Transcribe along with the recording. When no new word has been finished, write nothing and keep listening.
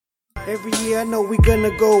Every year I know we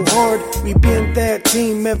gonna go hard. We been that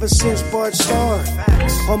team ever since Bart Starr.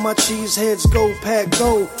 All my cheeseheads go pack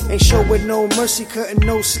go. Ain't showing no mercy, cutting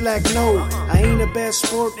no slack, no. I ain't a bad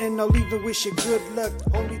sport and I'll even wish you good luck.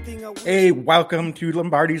 Only thing I wish. Hey, welcome to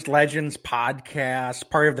Lombardi's Legends podcast,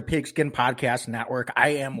 part of the Pigskin Podcast Network. I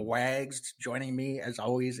am Wags. Joining me, as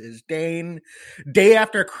always, is Dane. Day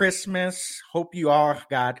after Christmas. Hope you all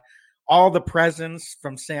got all the presents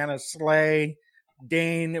from Santa's sleigh.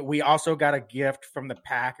 Dane, we also got a gift from the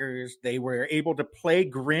Packers. They were able to play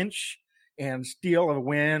Grinch and steal a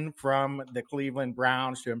win from the Cleveland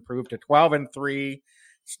Browns to improve to 12-3,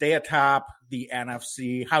 stay atop the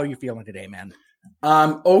NFC. How are you feeling today, man?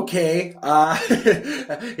 Okay.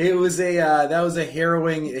 It was that was a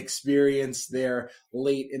harrowing experience there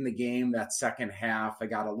late in the game. That second half, I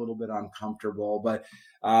got a little bit uncomfortable, but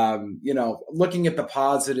looking at the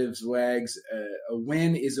positives, Wags, a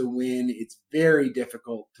win is a win. It's very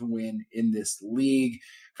difficult to win in this league.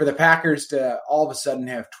 For the Packers to all of a sudden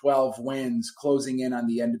have 12 wins closing in on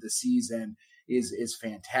the end of the season is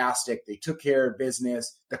fantastic. They took care of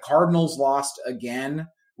business. The Cardinals lost again,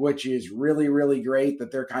 which is really, really great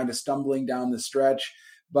that they're kind of stumbling down the stretch.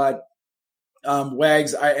 But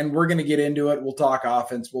Wags, and we're going to get into it. We'll talk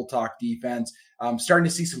offense. We'll talk defense. Starting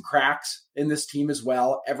to see some cracks in this team as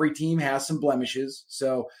well. Every team has some blemishes.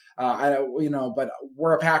 So, but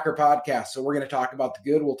we're a Packer podcast, so we're going to talk about the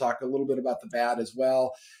good. We'll talk a little bit about the bad as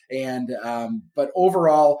well. And, but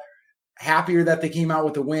overall, happier that they came out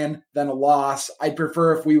with a win than a loss. I'd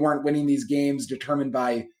prefer if we weren't winning these games determined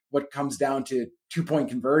by what comes down to 2-point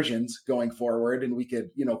conversions going forward, and we could,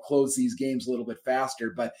 close these games a little bit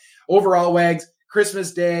faster. But overall, Wags,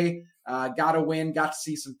 Christmas Day, got a win, got to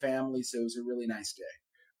see some family, so it was a really nice day.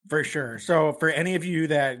 For sure. So for any of you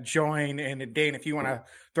that join, and Dane, if you want to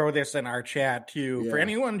throw this in our chat too, for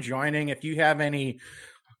anyone joining, if you have any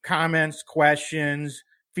comments, questions,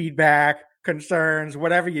 feedback, concerns,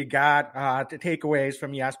 whatever you got, to takeaways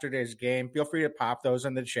from yesterday's game, feel free to pop those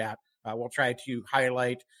in the chat. We'll try to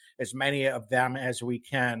highlight as many of them as we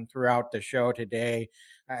can throughout the show today.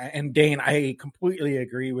 And Dane, I completely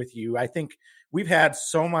agree with you. I think we've had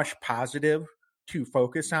so much positive to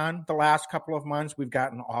focus on the last couple of months. We've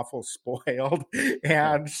gotten awful spoiled.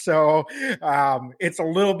 And so it's a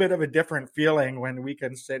little bit of a different feeling when we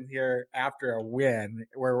can sit here after a win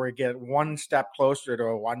where we get one step closer to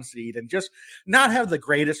a 1 seed and just not have the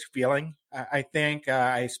greatest feeling. I think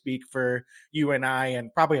I speak for you and I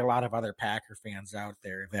and probably a lot of other Packer fans out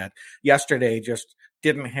there that yesterday just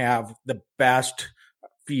didn't have the best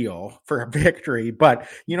feel for a victory. But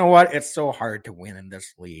you know what? It's so hard to win in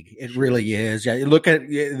this league. It really is. You look at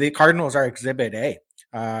the Cardinals are Exhibit A.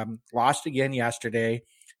 Lost again yesterday,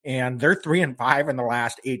 and they're 3-5 in the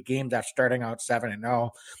last 8 games after starting out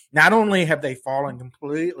 7-0. Not only have they fallen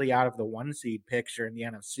completely out of the 1 seed picture in the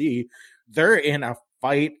NFC, they're in a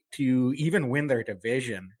fight to even win their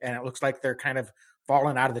division, and it looks like they're kind of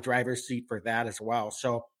falling out of the driver's seat for that as well.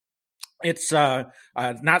 So it's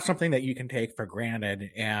not something that you can take for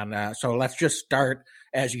granted. And so let's just start,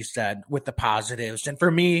 as you said, with the positives. And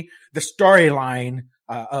for me, the storyline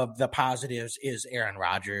of the positives is Aaron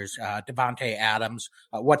Rodgers, Davante Adams,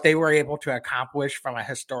 what they were able to accomplish from a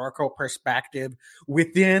historical perspective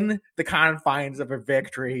within the confines of a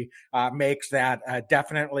victory makes that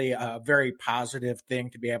definitely a very positive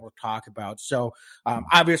thing to be able to talk about. So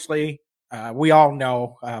obviously, we all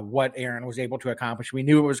know what Aaron was able to accomplish. We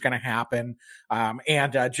knew it was going to happen.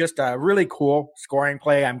 And just a really cool scoring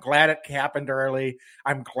play. I'm glad it happened early.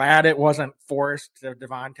 I'm glad it wasn't forced to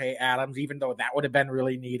Davante Adams, even though that would have been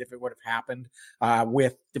really neat if it would have happened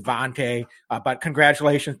with Davante. But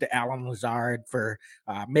congratulations to Allen Lazard for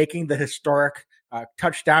making the historic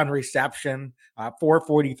touchdown reception,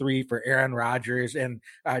 443 for Aaron Rodgers. And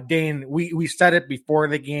Dane, we said it before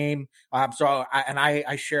the game.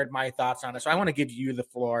 I shared my thoughts on it. So I want to give you the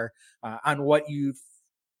floor on what you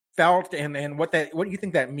felt and what you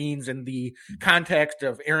think that means in the context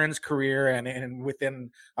of Aaron's career and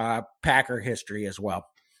within Packer history as well.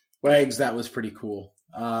 Wags, that was pretty cool.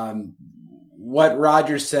 What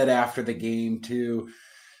Rodgers said after the game too,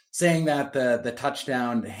 saying that the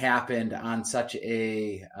touchdown happened on such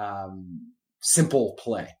a simple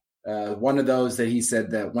play. One of those that he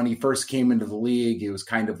said that when he first came into the league, it was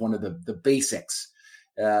kind of one of the basics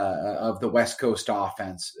of the West Coast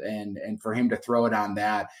offense. And for him to throw it on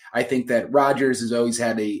that, I think that Rodgers has always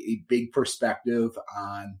had a big perspective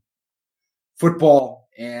on football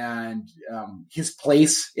and his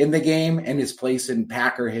place in the game and his place in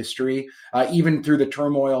Packer history, even through the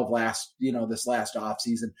turmoil of this last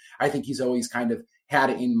offseason. I think he's always kind of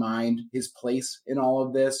had in mind his place in all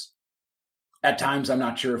of this. At times, I'm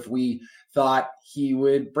not sure if we thought he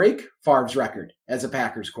would break Favre's record as a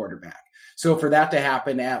Packers quarterback. So for that to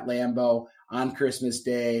happen at Lambeau on Christmas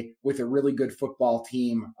Day with a really good football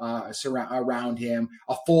team around him,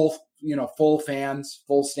 a full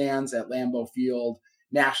stands at Lambeau Field,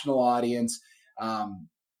 national audience,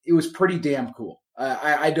 it was pretty damn cool.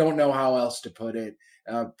 I don't know how else to put it.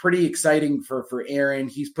 Pretty exciting for Aaron.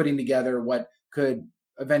 He's putting together what could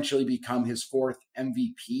eventually become his 4th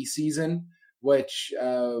MVP season, which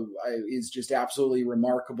is just absolutely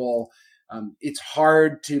remarkable. It's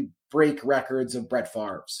hard to break records of Brett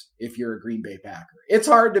Favre's if you're a Green Bay Packer. It's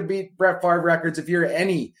hard to beat Brett Favre records if you're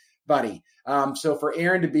anybody. So for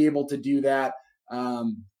Aaron to be able to do that,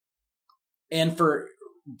 and for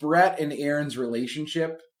Brett and Aaron's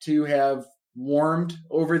relationship to have warmed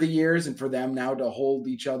over the years, and for them now to hold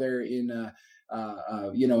each other in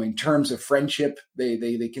in terms of friendship,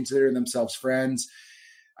 they consider themselves friends.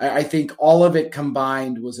 I think all of it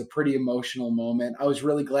combined was a pretty emotional moment. I was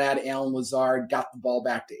really glad Allen Lazard got the ball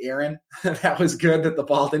back to Aaron. That was good that the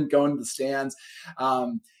ball didn't go into the stands.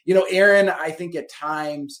 Aaron, I think at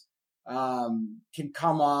times can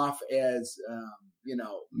come off as,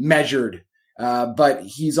 measured, but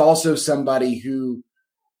he's also somebody who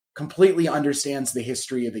completely understands the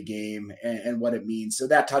history of the game and what it means. So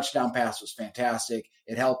that touchdown pass was fantastic.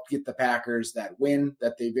 It helped get the Packers that win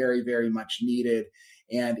that they very, very much needed.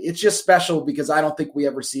 And it's just special because I don't think we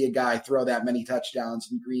ever see a guy throw that many touchdowns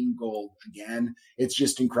in green and gold again. It's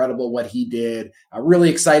just incredible what he did. I'm really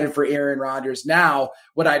excited for Aaron Rodgers. Now,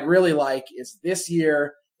 what I'd really like is this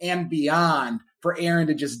year and beyond for Aaron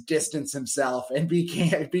to just distance himself and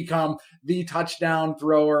become the touchdown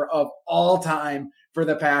thrower of all time for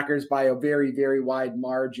the Packers by a very, very wide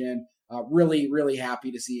margin. Really, really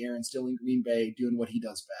happy to see Aaron still in Green Bay doing what he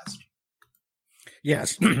does best.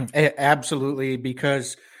 Yes, absolutely,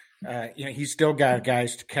 because he's still got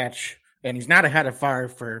guys to catch, and he's not ahead of Favre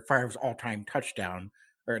for Favre's all-time touchdown,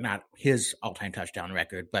 or not his all-time touchdown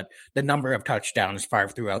record, but the number of touchdowns Favre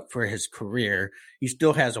threw out for his career. He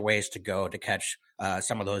still has a ways to go to catch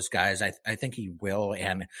some of those guys. I think he will,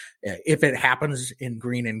 and if it happens in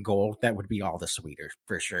green and gold, that would be all the sweeter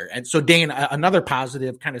for sure. And so, Dane, another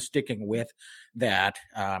positive, kind of sticking with that,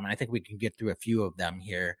 and I think we can get through a few of them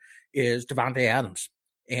here, is Davante Adams.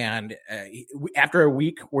 And after a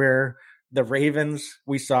week where the Ravens,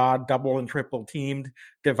 we saw double and triple teamed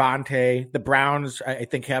Davante, the Browns, I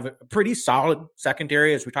think, have a pretty solid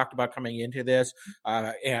secondary, as we talked about coming into this.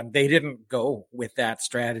 And they didn't go with that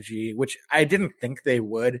strategy, which I didn't think they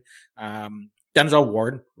would. Denzel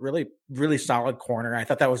Ward, really, really solid corner. I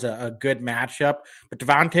thought that was a good matchup. But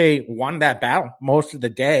Davante won that battle most of the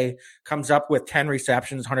day, comes up with 10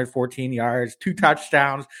 receptions, 114 yards, 2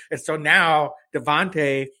 touchdowns. And so now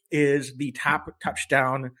Davante is the top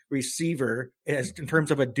touchdown receiver in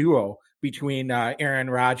terms of a duo between Aaron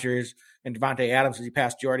Rodgers and Davante Adams as he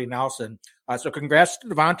passed Jordy Nelson. So congrats to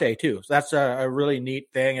Davante too. So that's a really neat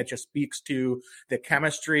thing. It just speaks to the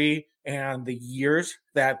chemistry and the years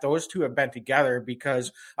that those two have been together,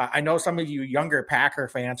 because I know some of you younger Packer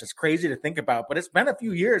fans, it's crazy to think about, but it's been a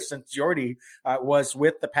few years since Jordy was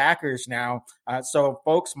with the Packers now. So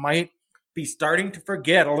folks might be starting to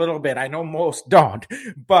forget a little bit. I know most don't,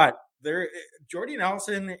 but Jordy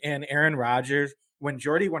Nelson and Aaron Rodgers, when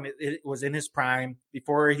it was in his prime,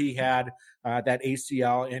 before he had that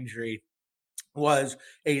ACL injury, was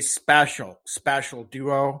a special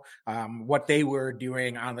duo. What they were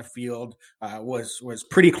doing on the field was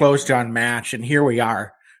pretty close to unmatched. And here we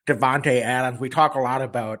are, Davante Adams. We talk a lot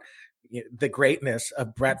about the greatness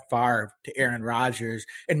of Brett Favre to Aaron Rodgers,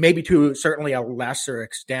 and maybe to certainly a lesser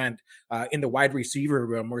extent in the wide receiver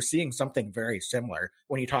room. We're seeing something very similar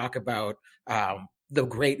when you talk about the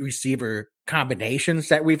great receiver combinations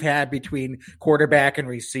that we've had between quarterback and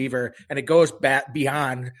receiver. And it goes back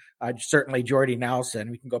beyond certainly Jordy Nelson.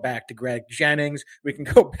 We can go back to Greg Jennings. We can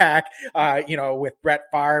go back, with Brett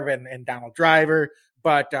Favre and Donald Driver.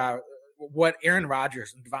 But what Aaron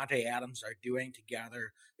Rodgers and Davante Adams are doing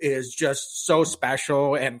together is just so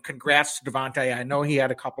special. And congrats to Davante. I know he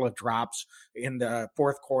had a couple of drops in the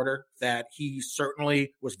fourth quarter that he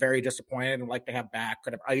certainly was very disappointed and like to have back,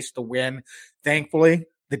 could have iced the win. Thankfully,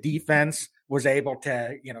 the defense was able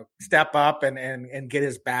to, step up and get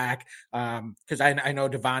his back. Because I know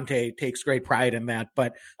Davante takes great pride in that.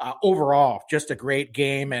 But overall, just a great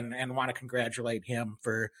game, and want to congratulate him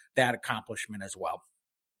for that accomplishment as well.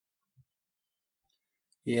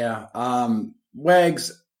 Yeah.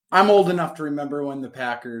 Wags, I'm old enough to remember when the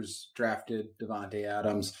Packers drafted Davante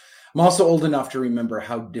Adams. I'm also old enough to remember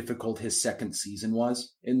how difficult his second season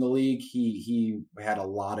was in the league. He had a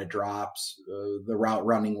lot of drops. The route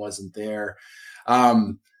running wasn't there.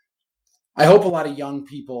 I hope a lot of young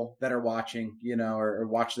people that are watching, or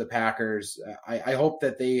watch the Packers, I hope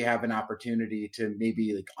that they have an opportunity to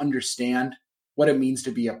maybe like understand what it means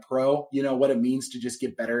to be a pro, what it means to just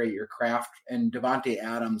get better at your craft. And Davante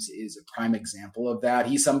Adams is a prime example of that.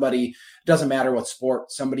 He's somebody, doesn't matter what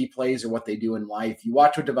sport somebody plays or what they do in life. You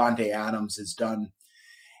watch what Davante Adams has done,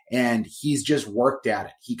 and he's just worked at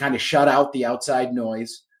it. He kind of shut out the outside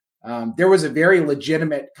noise. There was a very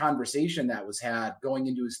legitimate conversation that was had going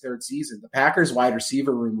into his third season. The Packers wide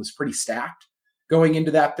receiver room was pretty stacked going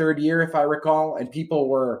into that third year, if I recall, and people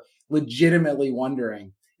were legitimately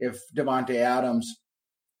wondering if Davante Adams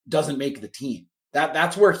doesn't make the team.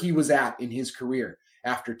 That's where he was at in his career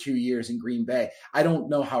after 2 years in Green Bay. I don't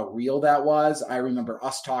know how real that was. I remember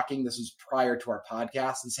us talking, this was prior to our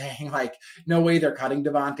podcast, and saying like, no way they're cutting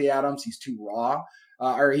Davante Adams. He's too raw,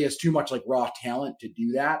 or he has too much like raw talent to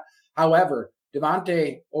do that. However,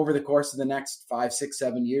 Davante over the course of the next 5, 6,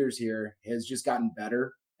 7 years here has just gotten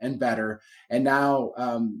better and better. And now,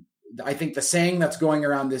 I think the saying that's going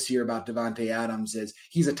around this year about Davante Adams is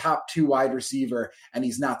he's a top 2 wide receiver and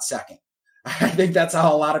he's not second. I think that's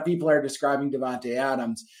how a lot of people are describing Davante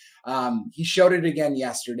Adams. He showed it again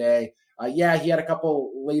yesterday. He had a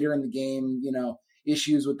couple later in the game,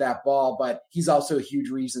 issues with that ball, but he's also a huge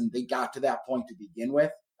reason they got to that point to begin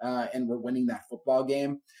with, and we're winning that football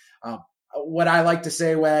game. What I like to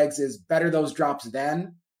say, Wags, is better those drops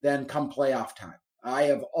then than come playoff time. I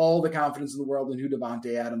have all the confidence in the world in who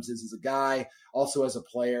Davante Adams is as a guy, also as a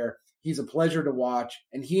player. He's a pleasure to watch,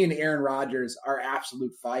 and he and Aaron Rodgers are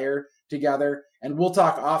absolute fire together. And we'll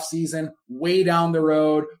talk offseason way down the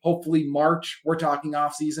road. Hopefully March, we're talking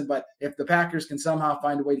offseason. But if the Packers can somehow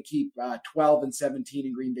find a way to keep 12 and 17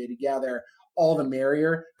 in Green Bay together, all the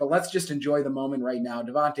merrier. But let's just enjoy the moment right now.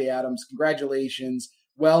 Davante Adams, congratulations.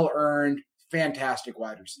 Well-earned, fantastic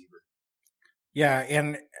wide receiver. Yeah,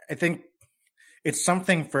 and I think it's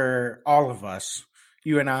something for all of us,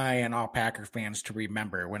 you and I and all Packer fans, to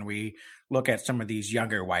remember when we look at some of these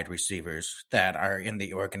younger wide receivers that are in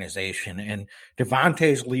the organization. And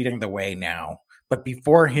Davante's leading the way now. But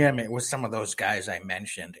before him, it was some of those guys I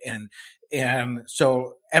mentioned. And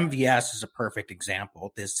so MVS is a perfect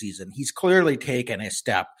example this season. He's clearly taken a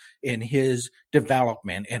step in his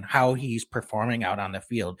development and how he's performing out on the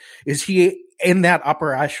field. Is he in that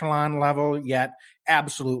upper echelon level yet?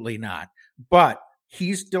 Absolutely not. But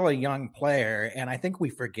he's still a young player, and I think we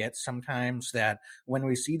forget sometimes that when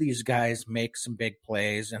we see these guys make some big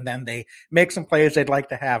plays and then they make some plays they'd like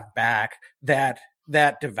to have back, that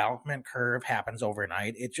development curve happens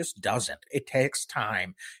overnight. It just doesn't. It takes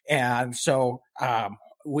time. And so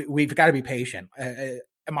we've got to be patient.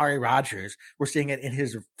 Amari Rodgers, we're seeing it in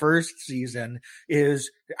his first season, is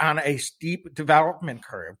on a steep development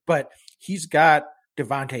curve, but he's got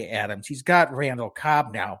Davante Adams. He's got Randall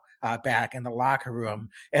Cobb now back in the locker room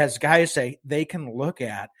as guys say they can look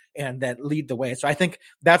at and that lead the way. So I think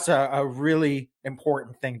that's a really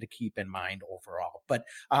important thing to keep in mind overall. But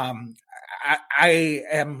I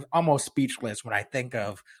am almost speechless when I think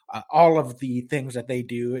of all of the things that they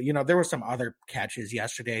do. There were some other catches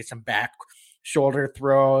yesterday, some back shoulder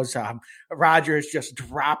throws. Rodgers just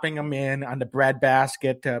dropping them in on the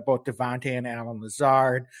breadbasket to both Davante and Allen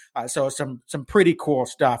Lazard. So some pretty cool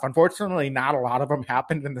stuff. Unfortunately, not a lot of them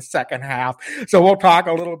happened in the second half. So we'll talk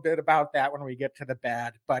a little bit about that when we get to the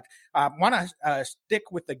bad. But want to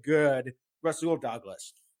stick with the good. Rasul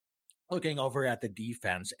Douglas, looking over at the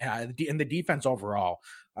defense, in the defense overall,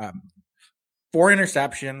 4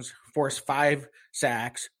 interceptions, forced 5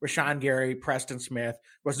 sacks. Rashawn Gary, Preston Smith,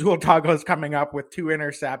 Rasul Douglas coming up with 2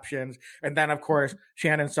 interceptions. And then, of course,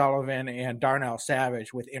 Shannon Sullivan and Darnell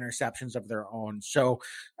Savage with interceptions of their own. So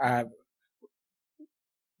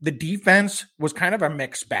the defense was kind of a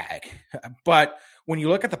mixed bag. But when you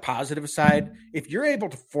look at the positive side, if you're able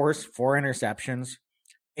to force 4 interceptions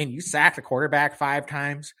and you sack the quarterback 5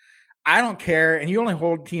 times, I don't care. And you only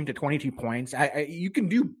hold the team to 22 points. You can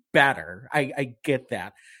do better. I get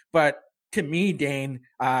that. But to me, Dane,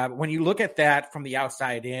 when you look at that from the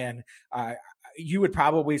outside in, you would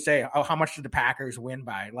probably say, oh, how much did the Packers win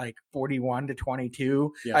by? Like 41-22.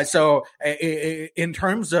 Yes. So in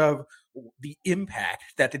terms of the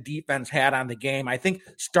impact that the defense had on the game, I think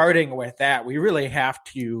starting with that, we really have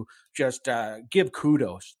to just give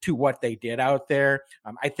kudos to what they did out there.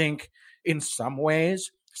 I think in some ways,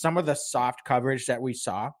 some of the soft coverage that we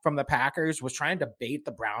saw from the Packers was trying to bait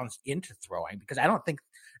the Browns into throwing, because I don't think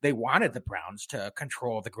they wanted the Browns to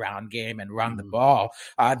control the ground game and run the ball.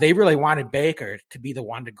 They really wanted Baker to be the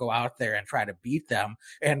one to go out there and try to beat them.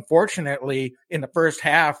 And fortunately, in the first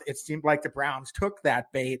half, it seemed like the Browns took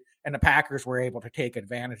that bait and the Packers were able to take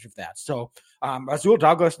advantage of that. So Rasul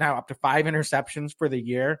Douglas now up to 5 interceptions for the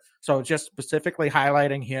year. So just specifically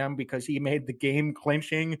highlighting him because he made the game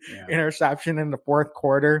clinching interception in the fourth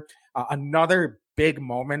quarter. Another big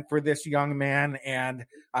moment for this young man. And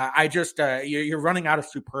I just, you're running out of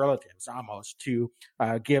superlatives almost to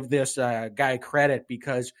give this guy credit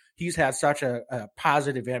because he's had such a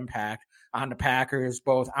positive impact on the Packers,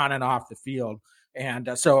 both on and off the field.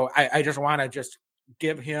 And so I just want to just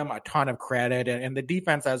give him a ton of credit and the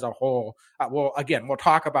defense as a whole. We'll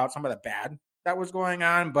talk about some of the bad that was going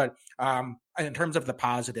on, but in terms of the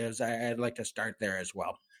positives, I'd like to start there as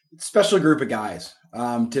well. Special group of guys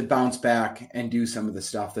to bounce back and do some of the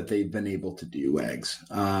stuff that they've been able to do, Eggs.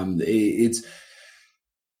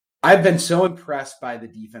 I've been so impressed by the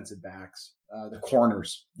defensive backs, the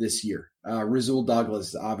corners this year. Rasul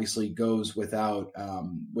Douglas obviously goes without,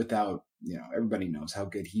 everybody knows how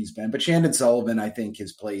good he's been. But Chandon Sullivan, I think,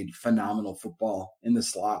 has played phenomenal football in the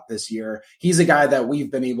slot this year. He's a guy that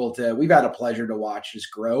we've had a pleasure to watch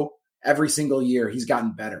just grow. Every single year, he's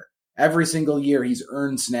gotten better. Every single year, he's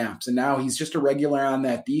earned snaps. And now he's just a regular on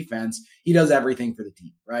that defense. He does everything for the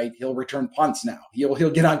team, right? He'll return punts now. He'll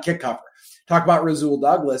get on kick cover. Talk about Rasul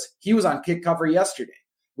Douglas. He was on kick cover yesterday.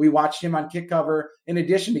 We watched him on kick cover in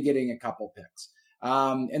addition to getting a couple picks.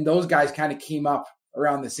 And those guys kind of came up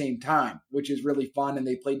around the same time, which is really fun. And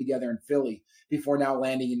they played together in Philly before now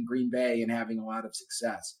landing in Green Bay and having a lot of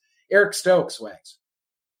success. Eric Stokes, Wags.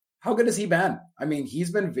 How good has he been? I mean,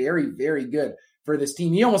 he's been very, very good for this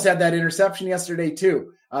team. He almost had that interception yesterday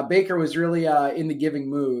too. Baker was really in the giving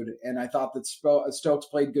mood. And I thought that Stokes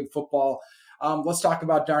played good football. Let's talk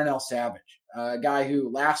about Darnell Savage, a guy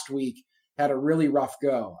who last week had a really rough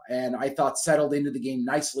go. And I thought settled into the game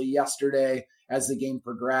nicely yesterday as the game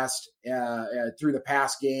progressed through the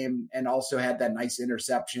pass game, and also had that nice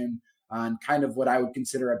interception on kind of what I would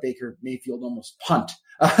consider a Baker Mayfield almost punt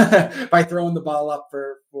by throwing the ball up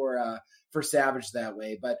for Savage that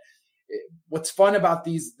way. But what's fun about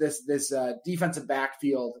this defensive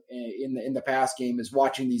backfield in the pass game is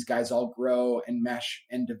watching these guys all grow and mesh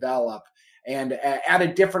and develop. And at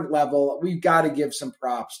a different level, we've got to give some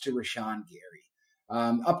props to Rashawn Gary.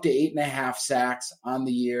 Up to 8.5 sacks on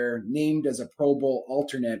the year, named as a Pro Bowl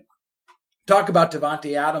alternate. Talk about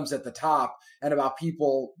Davante Adams at the top and about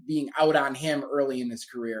people being out on him early in his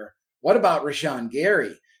career. What about Rashawn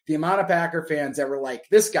Gary? The amount of Packer fans that were like,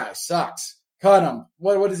 this guy sucks. Cut him.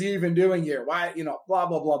 What is he even doing here? Why, blah,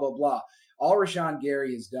 blah, blah, blah, blah. All Rashawn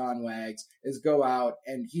Gary has done, Wags, is go out,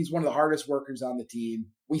 and he's one of the hardest workers on the team.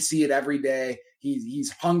 We see it every day.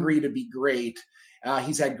 He's hungry to be great.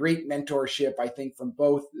 He's had great mentorship, I think, from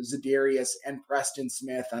both Za'Darius and Preston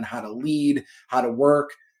Smith on how to lead, how to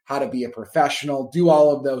work, how to be a professional, do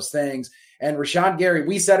all of those things. And Rashawn Gary,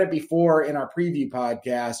 we said it before in our preview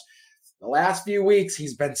podcast, the last few weeks,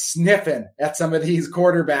 he's been sniffing at some of these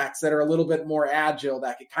quarterbacks that are a little bit more agile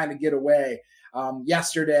that could kind of get away.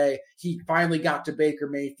 Yesterday, he finally got to Baker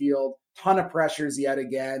Mayfield. Ton of pressures yet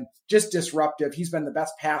again. Just disruptive. He's been the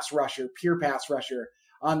best pure pass rusher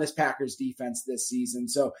on this Packers defense this season.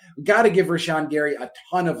 So we got to give Rashawn Gary a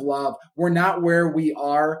ton of love. We're not where we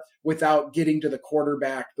are without getting to the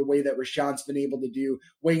quarterback the way that Rashawn's been able to do,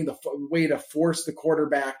 way to force the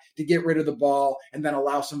quarterback to get rid of the ball and then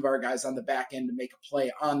allow some of our guys on the back end to make a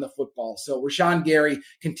play on the football. So Rashawn Gary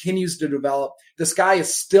continues to develop. The sky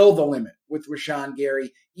is still the limit with Rashawn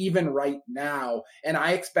Gary, even right now. And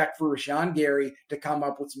I expect for Rashawn Gary to come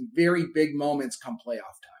up with some very big moments come playoff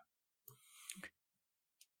time.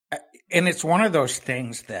 And it's one of those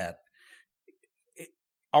things that,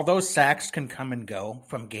 although sacks can come and go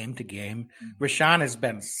from game to game, Rashawn has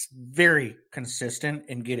been very consistent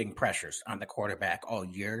in getting pressures on the quarterback all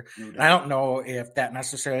year. And I don't know if that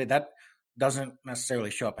doesn't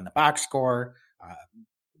necessarily show up in the box score.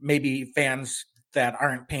 Maybe fans that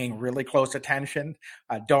aren't paying really close attention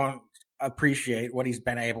don't appreciate what he's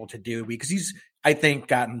been able to do, because he's, I think,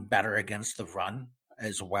 gotten better against the run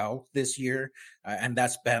as well this year. And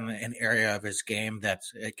that's been an area of his game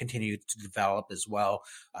that's continued to develop as well.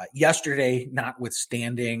 Yesterday,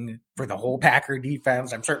 notwithstanding for the whole Packer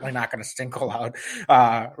defense, I'm certainly not going to single out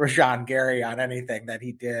Rashawn Gary on anything that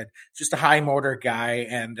he did. Just a high motor guy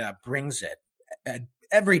and brings it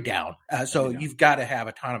every down. So you've got to have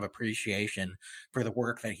a ton of appreciation for the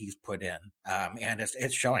work that he's put in. And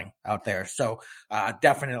it's showing out there. So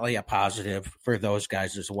definitely a positive for those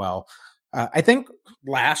guys as well. I think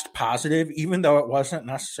last positive, even though it wasn't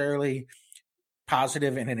necessarily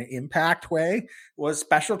positive in an impact way was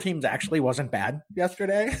special teams actually wasn't bad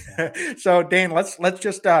yesterday. So Dane, let's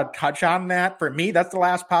just touch on that. For me, that's the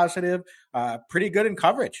last positive. Pretty good in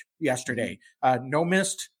coverage yesterday. No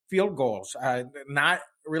missed field goals. Not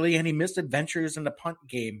really any misadventures in the punt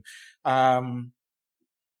game.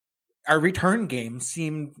 Our return game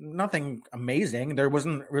seemed nothing amazing. There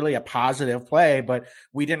wasn't really a positive play, but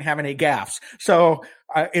we didn't have any gaffes. So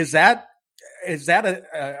is that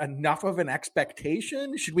enough of an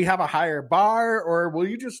expectation? Should we have a higher bar, or will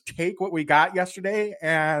you just take what we got yesterday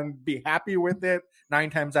and be happy with it 9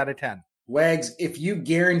 times out of 10? Wags, if you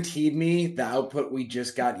guaranteed me the output we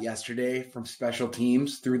just got yesterday from special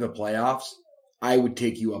teams through the playoffs, I would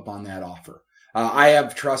take you up on that offer. I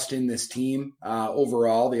have trust in this team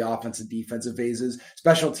overall, the offensive defensive phases.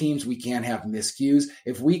 Special teams, we can't have miscues.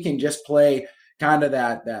 If we can just play kind of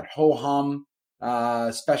that ho-hum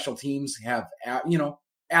special teams, have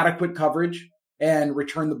adequate coverage and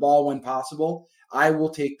return the ball when possible, I will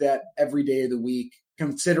take that every day of the week,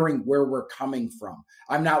 considering where we're coming from.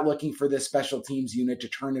 I'm not looking for this special teams unit to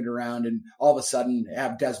turn it around and all of a sudden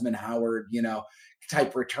have Desmond Howard,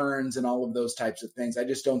 type returns and all of those types of things. I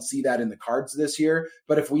just don't see that in the cards this year.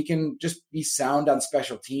 But if we can just be sound on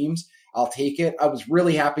special teams, I'll take it. I was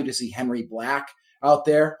really happy to see Henry Black out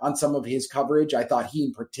there on some of his coverage. I thought he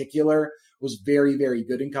in particular was very, very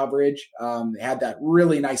good in coverage. Had that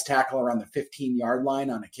really nice tackle around the 15-yard line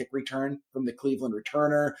on a kick return from the Cleveland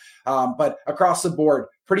returner. But across the board,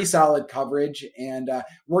 pretty solid coverage. And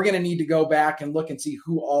we're going to need to go back and look and see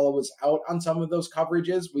who all was out on some of those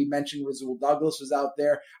coverages. We mentioned Rasul Douglas was out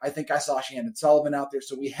there. I think I saw Shannon Sullivan out there.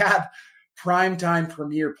 So we had primetime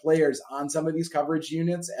premier players on some of these coverage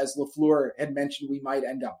units, as LaFleur had mentioned we might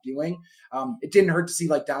end up doing. It didn't hurt to see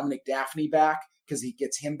like Dominic Daphne back, because he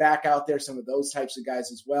gets him back out there, some of those types of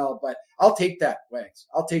guys as well. But I'll take that, Wags.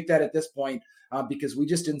 I'll take that at this point because we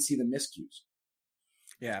just didn't see the miscues.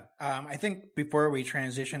 Yeah. I think before we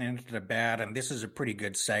transition into the bad, and this is a pretty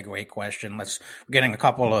good segue question, we're getting a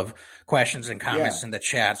couple of questions and comments in the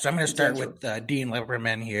chat. So I'm going to start with Dean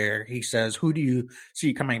Lieberman here. He says, who do you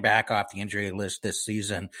see coming back off the injury list this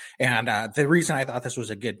season? And the reason I thought this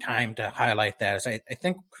was a good time to highlight that is I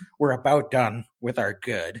think we're about done with our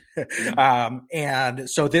good. And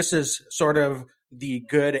so this is sort of the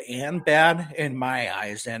good and bad in my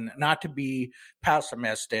eyes, and not to be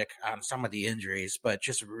pessimistic on some of the injuries, but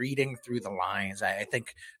just reading through the lines, I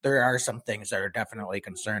think there are some things that are definitely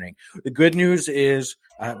concerning. The good news is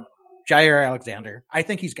Jaire Alexander. I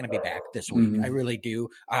think he's going to be back this week. I really do.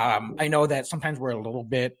 I know that sometimes we're a little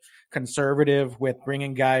bit conservative with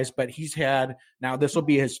bringing guys, but now this will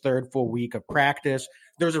be his third full week of practice.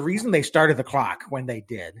 There's a reason they started the clock when they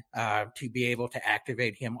did, to be able to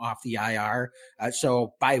activate him off the IR.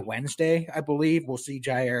 So by Wednesday, I believe, we'll see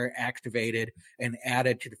Jaire activated and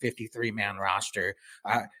added to the 53-man roster.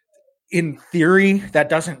 In theory, that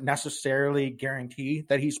doesn't necessarily guarantee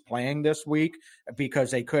that he's playing this week,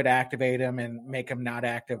 because they could activate him and make him not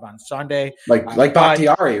active on Sunday. Like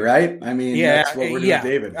Bakhtiari, right? I mean, that's what we're doing with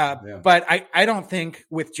David. But I don't think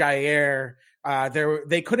with Jaire,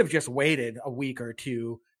 they could have just waited a week or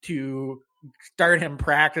two to start him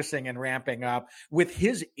practicing and ramping up. With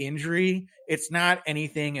his injury, it's not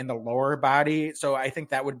anything in the lower body. So I think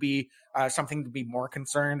that would be something to be more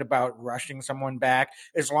concerned about, rushing someone back.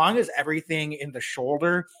 As long as everything in the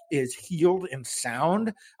shoulder is healed and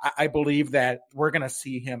sound, I believe that we're going to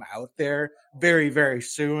see him out there very, very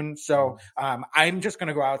soon. So I'm just going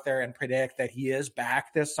to go out there and predict that he is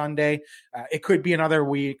back this Sunday. It could be another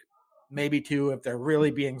week, maybe two, if they're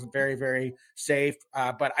really being very, very safe.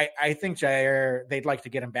 But I think Jaire, they'd like to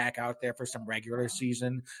get him back out there for some regular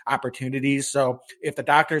season opportunities. So if the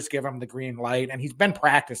doctors give him the green light, and he's been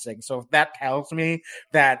practicing, so if that tells me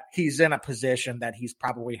that he's in a position that he's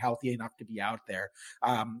probably healthy enough to be out there.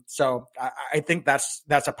 So I think that's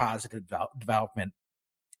a positive development.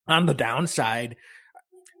 On the downside,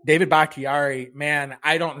 David Bakhtiari, man,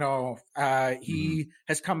 I don't know. He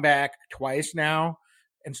has come back twice now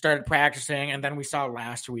and started practicing, and then we saw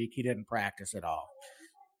last week he didn't practice at all.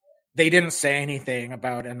 They didn't say anything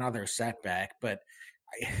about another setback, but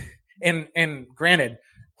and granted,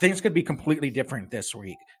 things could be completely different this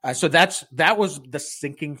week. So that was the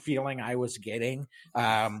sinking feeling I was getting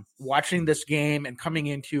watching this game and coming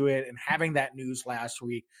into it and having that news last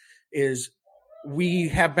week. Is we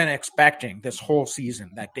have been expecting this whole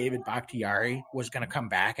season that David Bakhtiari was going to come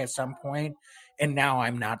back at some point, and now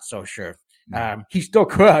I'm not so sure. He still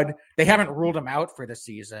could. They haven't ruled him out for the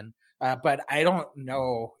season, but I don't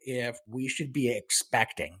know if we should be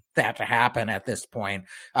expecting that to happen at this point.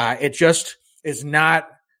 It just is not.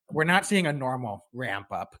 We're not seeing a normal ramp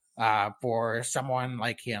up for someone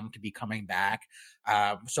like him to be coming back.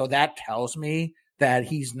 So that tells me that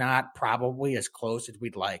he's not probably as close as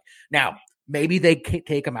we'd like. Now, maybe they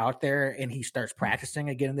take him out there and he starts practicing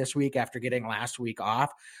again this week after getting last week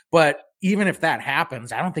off. But even if that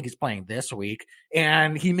happens, I don't think he's playing this week.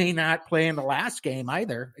 And he may not play in the last game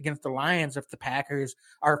either against the Lions if the Packers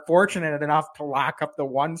are fortunate enough to lock up the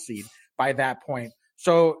 1 seed by that point.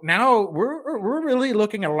 So now we're really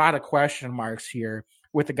looking at a lot of question marks here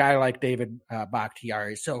with a guy like David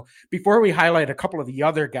Bakhtiari. So before we highlight a couple of the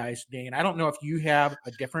other guys, Dane, I don't know if you have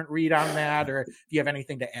a different read on that or if you have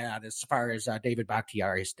anything to add as far as David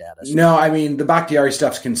Bakhtiari's status. No, I mean, the Bakhtiari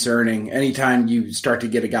stuff's concerning. Anytime you start to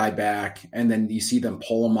get a guy back and then you see them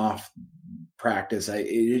pull him off practice,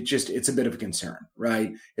 it's a bit of a concern,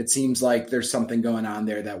 right? It seems like there's something going on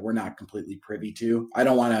there that we're not completely privy to. I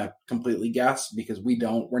don't want to completely guess because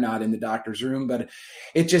we're not in the doctor's room, but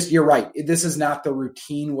you're right. This is not the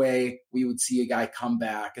routine way we would see a guy come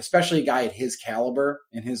back, especially a guy at his caliber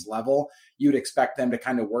and his level. You'd expect them to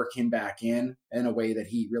kind of work him back in a way that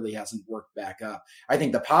he really hasn't worked back up. I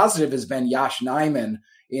think the positive has been Yosh Nijman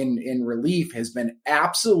in relief has been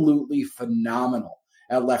absolutely phenomenal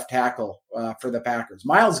at left tackle for the Packers.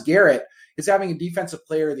 Myles Garrett is having a defensive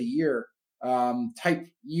player of the year type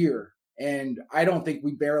year. And I don't think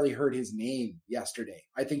we barely heard his name yesterday.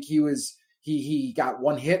 I think he got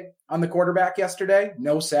 1 hit on the quarterback yesterday,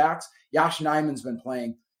 no sacks. Yosh Nijman's been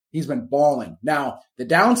playing. He's been balling. Now, the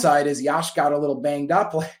downside is Yosh got a little banged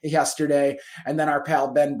up yesterday, and then our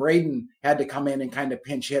pal Ben Braden had to come in and kind of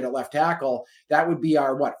pinch hit at left tackle. That would be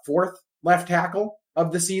our, 4th left tackle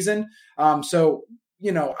of the season. So,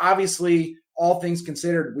 obviously, all things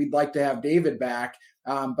considered, we'd like to have David back.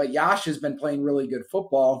 But Yosh has been playing really good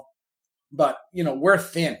football. But, we're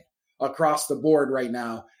thin across the board right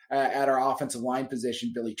now at our offensive line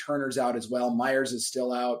position. Billy Turner's out as well. Myers is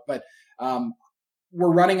still out. But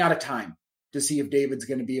we're running out of time to see if David's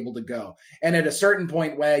going to be able to go. And at a certain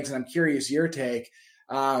point, Wags, and I'm curious your take,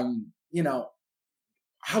 how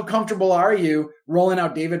comfortable are you rolling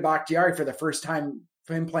out David Bakhtiari for the first time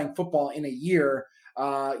for him playing football in a year,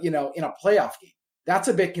 in a playoff game? That's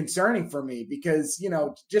a bit concerning for me because,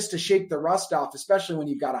 just to shake the rust off, especially when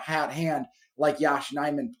you've got a hot hand like Yosh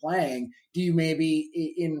Nijman playing, do you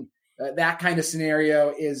maybe in that kind of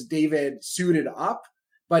scenario, is David suited up,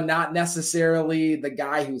 but not necessarily the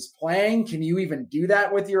guy who's playing? Can you even do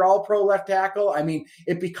that with your all-pro left tackle? I mean,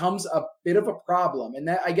 it becomes a bit of a problem. And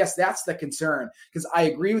I guess that's the concern, because I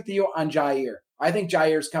agree with you on Jaire. I think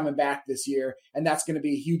Jaire's coming back this year, and that's going to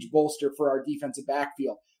be a huge bolster for our defensive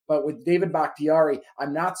backfield. But with David Bakhtiari,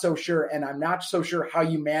 I'm not so sure, and I'm not so sure how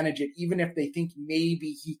you manage it, even if they think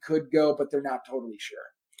maybe he could go, but they're not totally sure.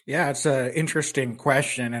 Yeah, it's an interesting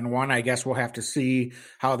question, and one I guess we'll have to see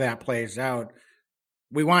how that plays out.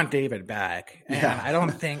 We want David back, and I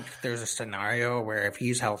don't think there's a scenario where if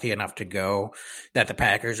he's healthy enough to go, that the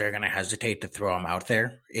Packers are going to hesitate to throw him out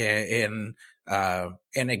there in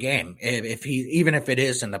a game. Even if it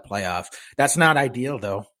is in the playoffs, that's not ideal,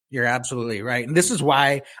 though. You're absolutely right, and this is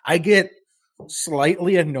why I get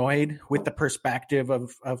slightly annoyed with the perspective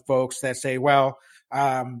of folks that say, "Well,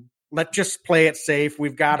 let's just play it safe.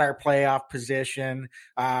 We've got our playoff position.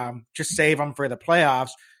 Just save them for the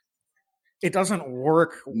playoffs." It doesn't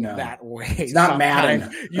work that way. It's not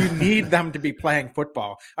Madden. You need them to be playing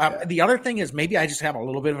football. The other thing is maybe I just have a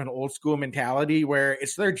little bit of an old school mentality where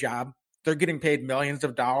it's their job. They're getting paid millions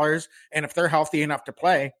of dollars. And if they're healthy enough to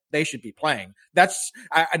play, they should be playing. That's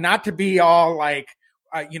not to be all like,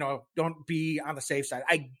 don't be on the safe side.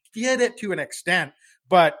 I get it to an extent,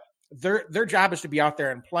 but their job is to be out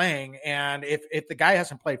there and playing. And if the guy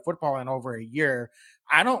hasn't played football in over a year,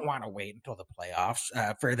 I don't want to wait until the playoffs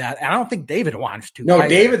for that. And I don't think David wants to. No, either.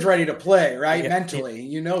 David's ready to play, right? Yeah, mentally.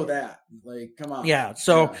 You know that. Like, come on. Yeah.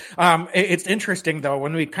 So it's interesting, though,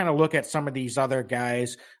 when we kind of look at some of these other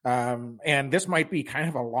guys, and this might be kind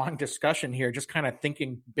of a long discussion here, just kind of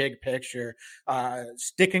thinking big picture,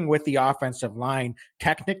 sticking with the offensive line,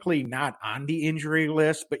 technically not on the injury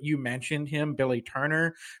list, but you mentioned him, Billy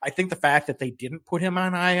Turner. I think the fact that they didn't put him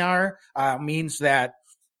on IR means that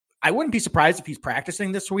I wouldn't be surprised if he's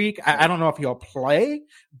practicing this week. I don't know if he'll play,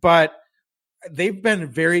 but they've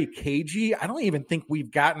been very cagey. I don't even think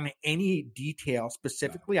we've gotten any detail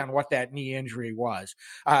specifically on what that knee injury was.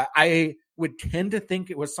 I would tend to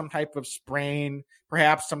think it was some type of sprain,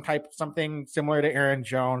 perhaps something similar to Aaron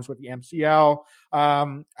Jones with the MCL.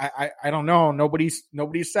 I don't know. Nobody's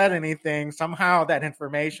said anything. Somehow that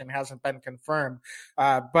information hasn't been confirmed.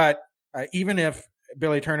 But even if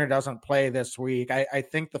Billy Turner doesn't play this week, I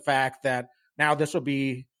think the fact that now this will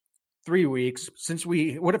be 3 weeks since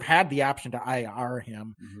we would have had the option to IR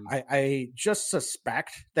him. I just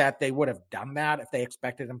suspect that they would have done that if they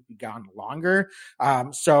expected him to be gone longer.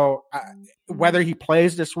 Whether he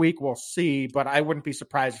plays this week, we'll see, but I wouldn't be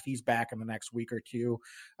surprised if he's back in the next week or two.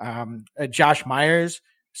 Josh Myers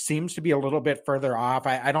seems to be a little bit further off.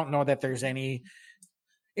 I don't know that there's any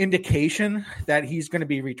indication that he's going to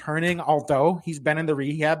be returning, although he's been in the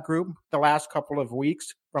rehab group the last couple of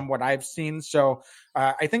weeks from what I've seen. So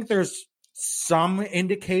I think there's some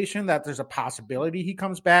indication that there's a possibility he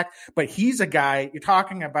comes back, but he's a guy you're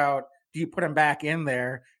talking about. Do you put him back in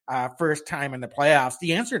there first time in the playoffs?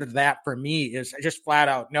 The answer to that for me is just flat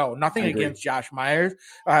out no. Nothing against Josh Myers,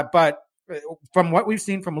 but from what we've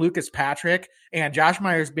seen from Lucas Patrick and Josh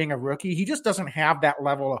Myers being a rookie, he just doesn't have that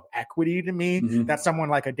level of equity to me that someone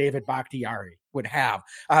like a David Bakhtiari would have.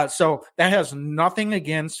 So that has nothing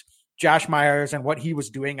against Josh Myers and what he was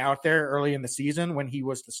doing out there early in the season when he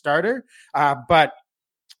was the starter. But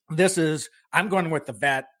I'm going with the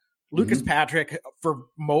vet. Lucas Patrick, for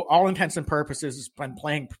all intents and purposes, has been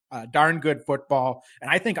playing darn good football. And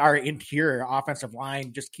I think our interior offensive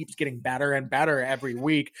line just keeps getting better and better every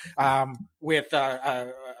week with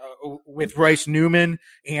Royce Newman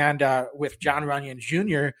and with John Runyon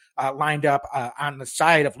Jr. Lined up on the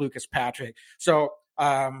side of Lucas Patrick. So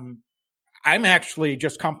I'm actually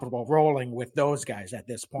just comfortable rolling with those guys at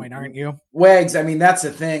this point, aren't you? Wags, I mean, that's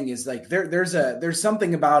the thing is like there's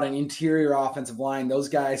something about an interior offensive line. Those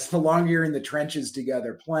guys, the longer you're in the trenches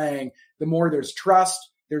together playing, the more there's trust,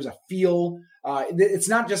 there's a feel. It's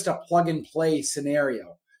not just a plug and play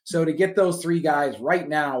scenario. So to get those three guys right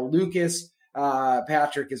now, Lucas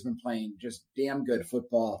Patrick has been playing just damn good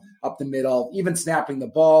football up the middle, even snapping the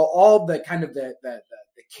ball, all the kind of the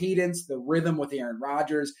cadence, the rhythm with Aaron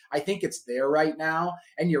Rodgers. I think it's there right now.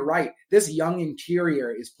 And you're right. This young interior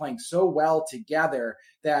is playing so well together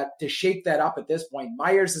that to shape that up at this point,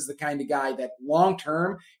 Myers is the kind of guy that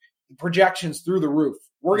long-term projections through the roof.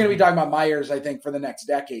 We're going to be talking about Myers, I think, for the next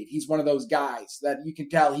decade. He's one of those guys that you can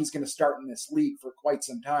tell he's going to start in this league for quite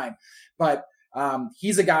some time. But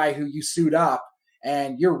he's a guy who you suit up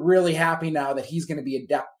and you're really happy now that he's going to be a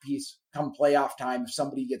depth piece come playoff time if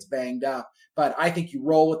somebody gets banged up. But I think you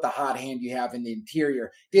roll with the hot hand you have in the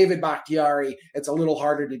interior. David Bakhtiari, it's a little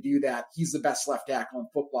harder to do that. He's the best left tackle in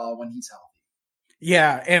football when he's healthy.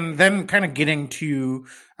 Yeah, and then kind of getting to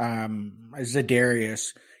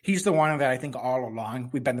Za'Darius. He's the one that I think all along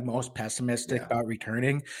we've been the most pessimistic about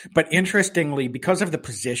returning. But interestingly, because of the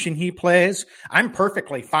position he plays, I'm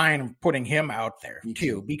perfectly fine putting him out there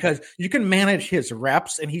too, because you can manage his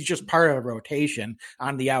reps and he's just part of a rotation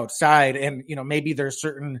on the outside. And, maybe there's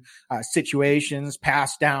certain situations,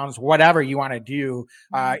 pass downs, whatever you want to do.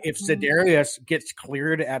 If Za'Darius gets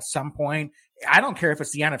cleared at some point, I don't care if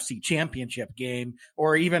it's the NFC Championship game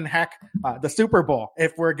or even, heck, the Super Bowl.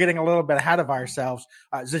 If we're getting a little bit ahead of ourselves,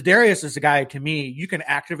 Za'Darius is a guy, to me, you can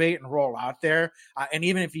activate and roll out there. And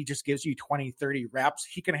even if he just gives you 20, 30 reps,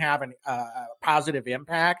 he can have a positive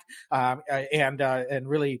impact and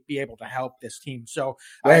really be able to help this team. So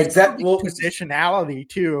positionality,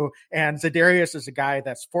 too. And Za'Darius is a guy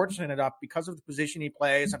that's fortunate enough because of the position he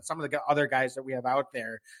plays and some of the other guys that we have out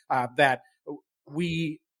there that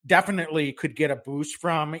we definitely could get a boost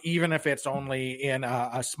from, even if it's only in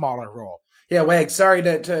a smaller role. Yeah, Wag, sorry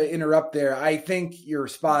to interrupt there. I think you're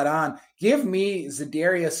spot on. Give me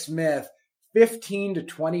Za'Darius Smith 15 to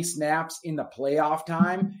 20 snaps in the playoff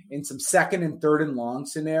time in some second and third and long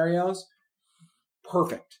scenarios.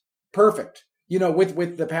 Perfect.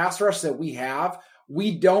 With the pass rush that we have,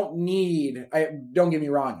 we don't need, don't get me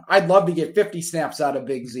wrong, I'd love to get 50 snaps out of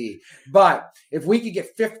Big Z. But if we could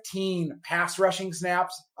get 15 pass rushing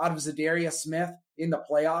snaps out of Za'Darius Smith in the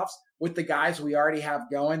playoffs with the guys we already have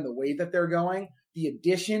going the way that they're going, the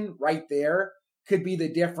addition right there could be the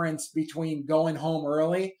difference between going home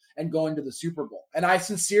early and going to the Super Bowl. And I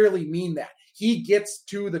sincerely mean that. He gets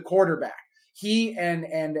to the quarterback. He and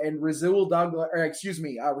Rasul Douglas,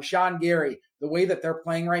 Rashawn Gary, the way that they're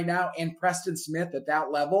playing right now, and Preston Smith at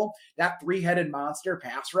that level, that three-headed monster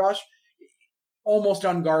pass rush, almost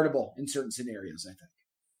unguardable in certain scenarios, I think.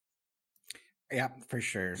 Yeah, for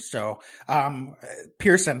sure. So,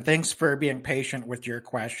 Pearson, thanks for being patient with your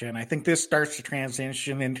question. I think this starts to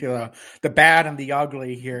transition into the bad and the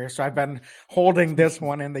ugly here. So I've been holding this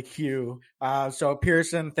one in the queue. So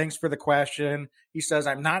Pearson, thanks for the question. He says,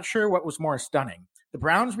 I'm not sure what was more stunning, the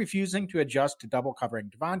Browns refusing to adjust to double covering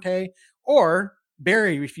Devontae or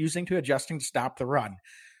Barry refusing to adjusting to stop the run.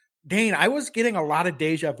 Dane, I was getting a lot of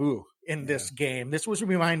deja vu in this game. This was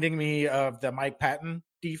reminding me of the Mike Patton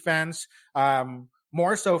defense,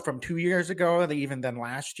 more so from 2 years ago even than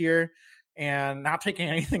last year. and not taking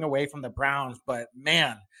anything away from the Browns, but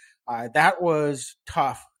man, that was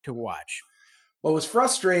tough to watch. What was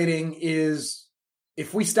frustrating is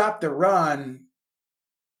if we stop the run,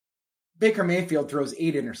 Baker Mayfield throws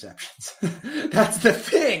 8 interceptions. That's the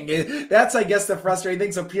thing. That's, I guess, the frustrating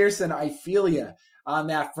thing. So Pearson, I feel you on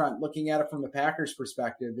that front. Looking at it from the Packers'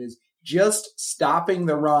 perspective, is just stopping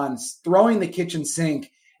the runs, throwing the kitchen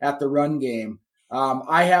sink at the run game.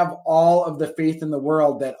 I have all of the faith in the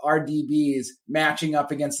world that our DBs matching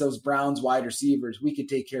up against those Browns wide receivers, we could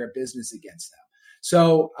take care of business against them.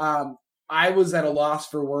 So I was at a loss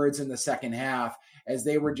for words in the second half as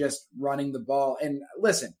they were just running the ball. And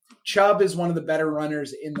listen, Chubb is one of the better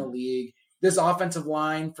runners in the league. This offensive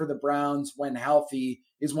line for the Browns, when healthy,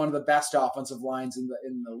 is one of the best offensive lines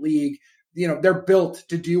in the league. You know, they're built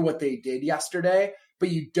to do what they did yesterday, but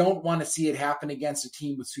you don't want to see it happen against a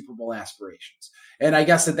team with Super Bowl aspirations. And I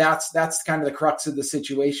guess that's kind of the crux of the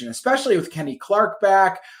situation, especially with Kenny Clark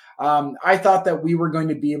back. I thought that we were going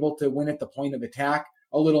to be able to win at the point of attack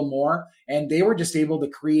a little more, and they were just able to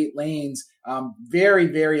create lanes, very,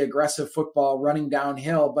 very aggressive football running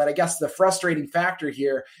downhill. But I guess the frustrating factor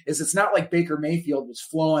here is it's not like Baker Mayfield was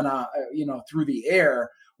flowing through the air,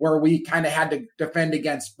 where we kind of had to defend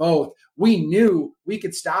against both. We knew we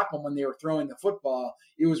could stop them when they were throwing the football.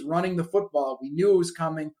 It was running the football. We knew it was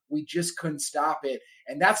coming. We just couldn't stop it.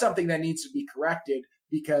 And that's something that needs to be corrected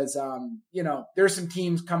because, there's some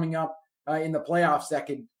teams coming up in the playoffs that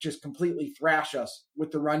could just completely thrash us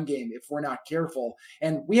with the run game if we're not careful.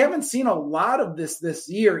 And we haven't seen a lot of this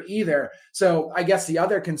year either. So I guess the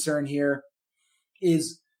other concern here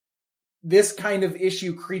is this kind of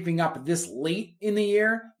issue creeping up this late in the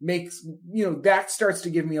year makes, that starts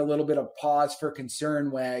to give me a little bit of pause for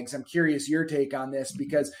concern, Wags. I'm curious your take on this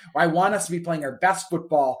because I want us to be playing our best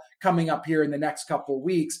football coming up here in the next couple of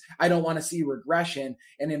weeks. I don't want to see regression.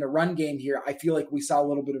 And in a run game here, I feel like we saw a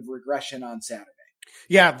little bit of regression on Saturday.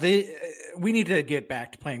 Yeah, we need to get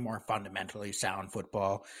back to playing more fundamentally sound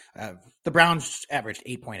football. The Browns averaged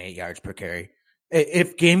 8.8 yards per carry.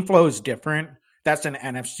 If game flow is different, that's an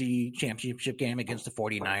NFC championship game against the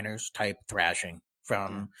 49ers type thrashing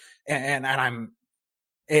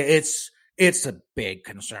it's a big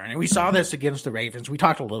concern. And we saw this against the Ravens. We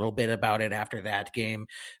talked a little bit about it after that game,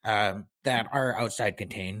 that our outside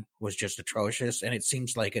contain was just atrocious. And it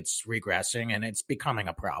seems like it's regressing and it's becoming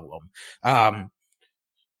a problem. And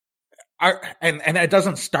it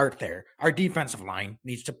doesn't start there. Our defensive line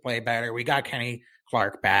needs to play better. We got Kenny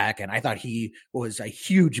Clark back, and I thought he was a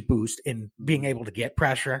huge boost in being able to get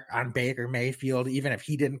pressure on Baker Mayfield, even if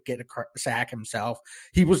he didn't get a sack himself.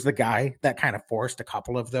 He was the guy that kind of forced a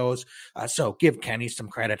couple of those. So give Kenny some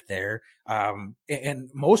credit there. And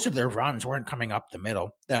most of their runs weren't coming up the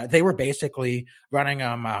middle. They were basically running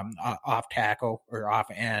them off tackle or off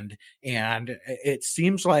end, and it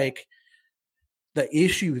seems like the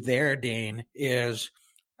issue there, Dane, is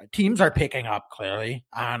teams are picking up clearly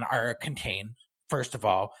on our contain. First of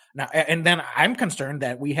all, now, and then I'm concerned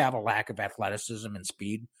that we have a lack of athleticism and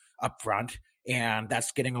speed up front, and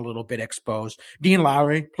that's getting a little bit exposed. Dean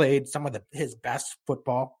Lowry played some of his best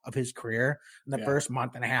football of his career in the first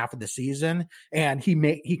month and a half of the season, and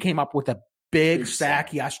he came up with a big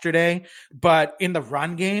sack yesterday. But in the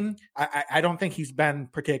run game, I don't think he's been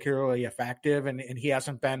particularly effective, and he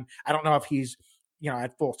hasn't been. I don't know if he's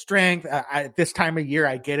at full strength. At this time of year,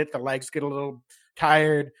 I get it. The legs get a little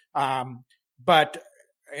tired.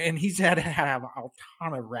 And he's had to have a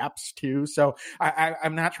ton of reps too. So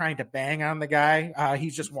I'm not trying to bang on the guy.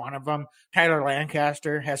 He's just one of them. Tyler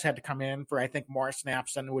Lancaster has had to come in for, I think, more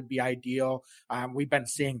snaps than would be ideal. We've been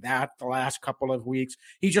seeing that the last couple of weeks.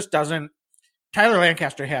 He just doesn't. Tyler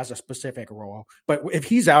Lancaster has a specific role, but if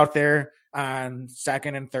he's out there on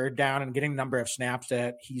second and third down and getting the number of snaps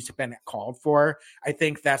that he's been called for, I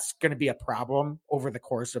think that's going to be a problem over the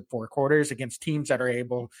course of 4 quarters against teams that are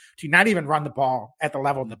able to not even run the ball at the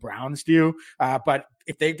level the Browns do. But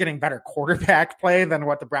if they're getting better quarterback play than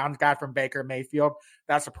what the Browns got from Baker Mayfield,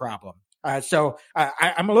 that's a problem. So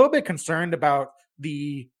I'm a little bit concerned about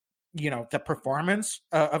the performance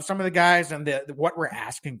of some of the guys and what we're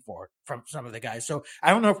asking for from some of the guys. So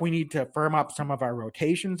I don't know if we need to firm up some of our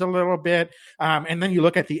rotations a little bit. And then you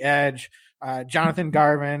look at the edge, Jonathan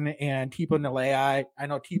Garvin and Tipa Nalei. I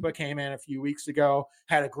know Tipa came in a few weeks ago,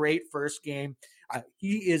 had a great first game.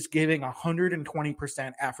 He is giving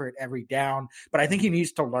 120% effort every down, but I think he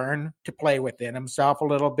needs to learn to play within himself a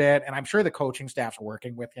little bit. And I'm sure the coaching staff's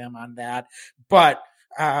working with him on that. But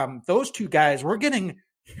those two guys, we're getting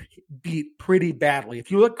beat pretty badly.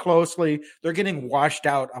 If you look closely, they're getting washed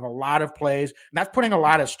out of a lot of plays. And that's putting a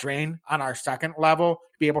lot of strain on our second level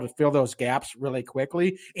to be able to fill those gaps really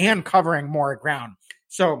quickly and covering more ground.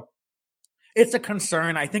 So it's a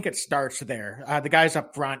concern. I think it starts there. The guys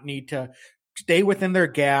up front need to stay within their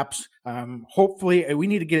gaps. Hopefully, we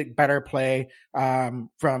need to get better play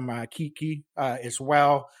from Kiki as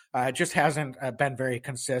well. Just hasn't been very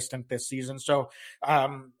consistent this season. So I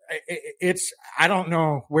don't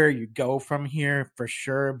know where you go from here for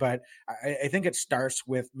sure, but I think it starts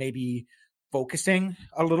with maybe focusing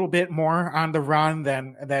a little bit more on the run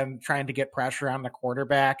than trying to get pressure on the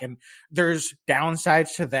quarterback. And there's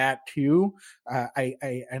downsides to that too.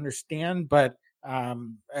 I understand, but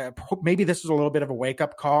maybe this is a little bit of a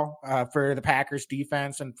wake-up call for the Packers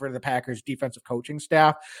defense and for the Packers defensive coaching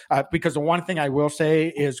staff, because the one thing I will say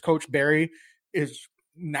is Coach Barry is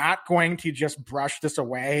not going to just brush this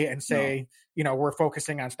away and say, we're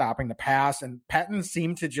focusing on stopping the pass. And Pettine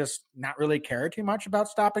seemed to just not really care too much about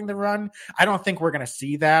stopping the run. I don't think we're going to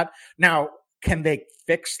see that. Now, can they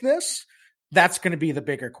fix this? That's going to be the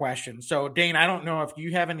bigger question. So, Dane, I don't know if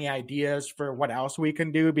you have any ideas for what else we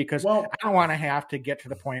can do, because I don't want to have to get to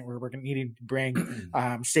the point where we're needing to bring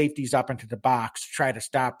safeties up into the box to try to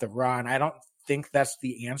stop the run. I don't think that's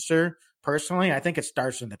the answer. Personally, I think it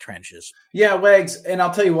starts in the trenches. Yeah, Wags. And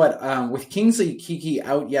I'll tell you what, with Kingsley Kiki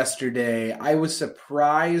out yesterday, I was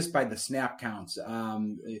surprised by the snap counts.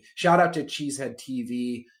 Shout out to Cheesehead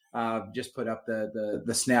TV. Just put up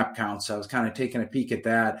the snap counts. So I was kind of taking a peek at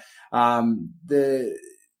that. The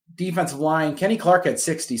defensive line, Kenny Clark had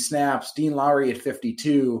 60 snaps, Dean Lowry at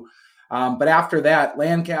 52. But after that,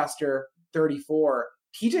 Lancaster, 34,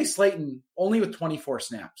 TJ Slayton only with 24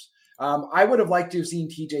 snaps. I would have liked to have seen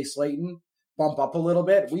TJ Slayton bump up a little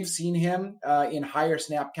bit. We've seen him in higher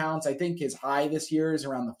snap counts. I think his high this year is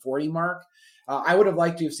around the 40 mark. I would have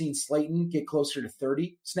liked to have seen Slayton get closer to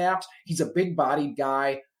 30 snaps. He's a big-bodied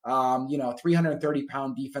guy.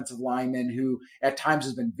 330-pound defensive lineman who at times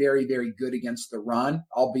has been very, very good against the run,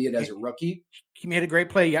 albeit as a rookie. He made a great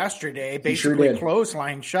play yesterday, basically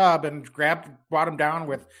clothesline Chubb and brought him down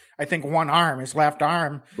with, I think, one arm, his left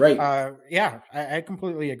arm. Right. I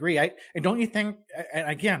completely agree. And don't you think,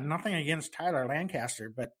 again, nothing against Tyler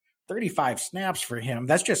Lancaster, but 35 snaps for him,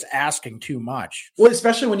 that's just asking too much. Well,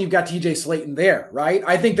 especially when you've got TJ Slayton there, right?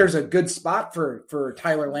 I think there's a good spot for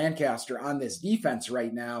Tyler Lancaster on this defense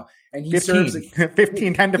right now. And he 10 to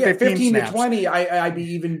 15 15 to 20, I'd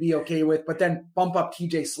even be okay with, but then bump up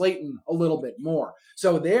TJ Slayton a little bit more.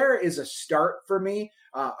 So there is a start for me.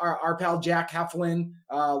 Our pal Jack Heflin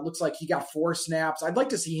looks like he got 4 snaps. I'd like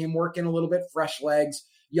to see him work in a little bit, fresh legs,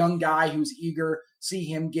 young guy who's eager. See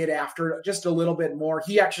him get after just a little bit more.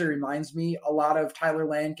 He actually reminds me a lot of Tyler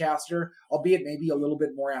Lancaster, albeit maybe a little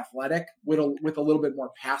bit more athletic with a little bit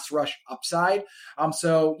more pass rush upside.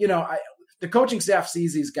 The coaching staff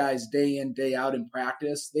sees these guys day in, day out in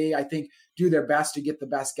practice. They, I think, do their best to get the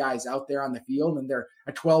best guys out there on the field, and they're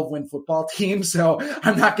a 12-win football team. So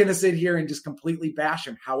I'm not going to sit here and just completely bash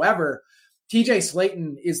them. However, TJ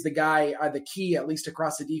Slayton is the guy, the key, at least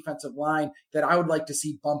across the defensive line, that I would like to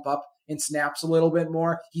see bump up in snaps a little bit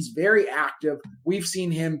more. He's very active. We've seen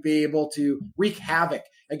him be able to wreak havoc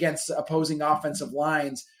against opposing offensive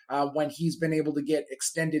lines when he's been able to get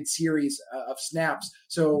extended series of snaps.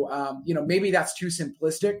 So, maybe that's too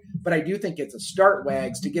simplistic, but I do think it's a start,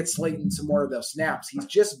 Wags, to get Slayton some more of those snaps. He's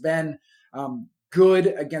just been good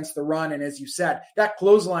against the run. And as you said, that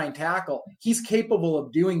clothesline tackle, he's capable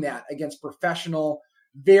of doing that against professional,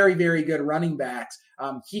 very, very good running backs.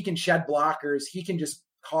 He can shed blockers. He can just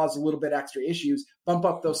cause a little bit extra issues, bump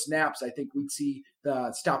up those snaps. I think we'd see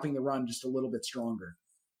the stopping the run just a little bit stronger.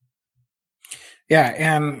 Yeah.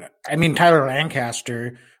 And I mean, Tyler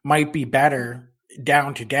Lancaster might be better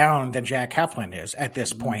down to down than Jack Heflin is at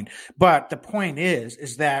this point. But the point is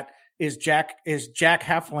Jack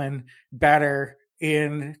Heflin better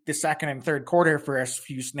in the second and third quarter for a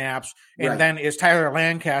few snaps? And then is Tyler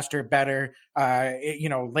Lancaster better,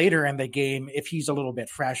 later in the game if he's a little bit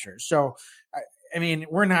fresher? So, I mean,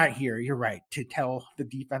 we're not here, you're right, to tell the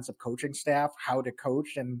defensive coaching staff how to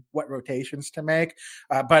coach and what rotations to make.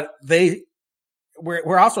 But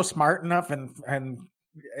we're also smart enough and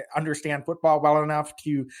understand football well enough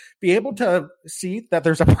to be able to see that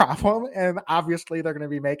there's a problem, and obviously they're going to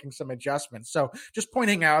be making some adjustments. So just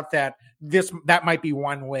pointing out that that might be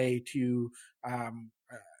one way to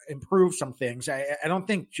improve some things. I don't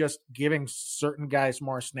think just giving certain guys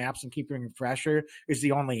more snaps and keeping them fresher is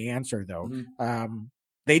the only answer, though. Mm-hmm.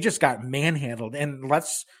 They just got manhandled, and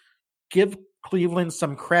let's give Cleveland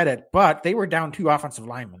some credit, but they were down 2 offensive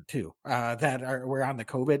linemen too were on the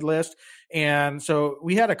COVID list. And so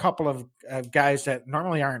we had a couple of guys that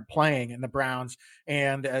normally aren't playing in the Browns,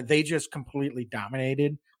 and they just completely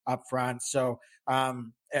dominated up front. So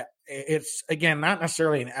it's, again, not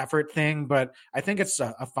necessarily an effort thing, but I think it's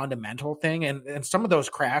a fundamental thing. And some of those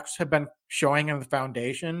cracks have been showing in the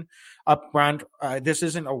foundation up front. This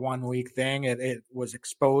isn't a 1 week thing. It was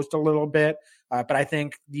exposed a little bit. But I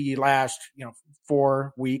think the last,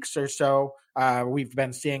 4 weeks or so, we've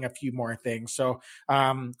been seeing a few more things. So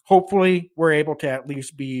hopefully we're able to at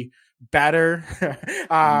least be better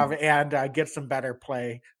and get some better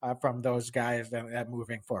play from those guys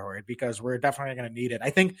moving forward, because we're definitely going to need it.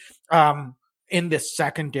 I think in the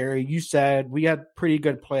secondary, you said we had pretty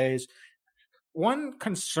good plays. One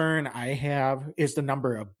concern I have is the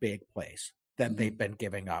number of big plays that they've been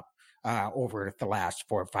giving up over the last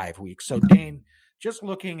 4 or 5 weeks. So Dane, just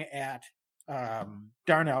looking at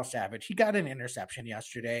Darnell Savage, he got an interception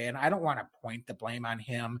yesterday, and I don't want to point the blame on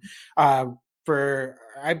him. I've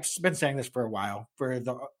been saying this for a while, for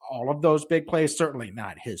all of those big plays, certainly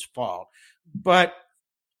not his fault, but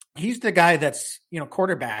he's the guy that's,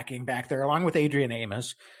 quarterbacking back there along with Adrian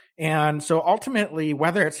Amos. And so ultimately,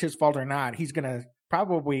 whether it's his fault or not, he's going to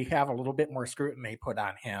probably have a little bit more scrutiny put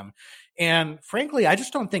on him. And frankly, I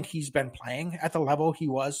just don't think he's been playing at the level he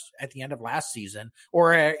was at the end of last season,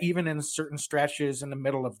 or even in certain stretches in the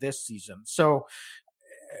middle of this season. So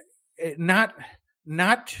not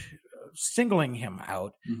singling him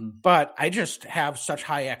out, but I just have such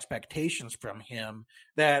high expectations from him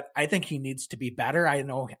that I think he needs to be better.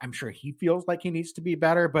 I'm sure he feels like he needs to be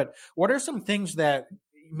better, but what are some things that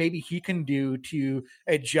maybe he can do to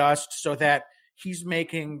adjust so that he's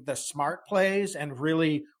making the smart plays and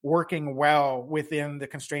really working well within the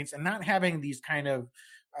constraints, and not having these kind of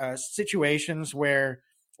situations where,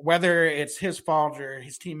 whether it's his fault or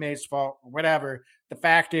his teammates' fault, whatever, the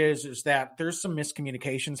fact is that there's some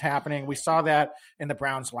miscommunications happening. We saw that in the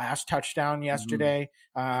Browns' last touchdown yesterday,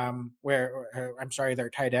 where their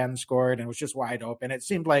tight end scored and it was just wide open. It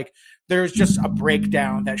seemed like there's just a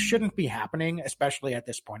breakdown that shouldn't be happening, especially at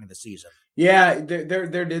this point of the season. Yeah,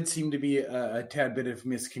 there did seem to be a tad bit of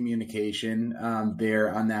miscommunication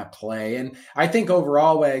there on that play. And I think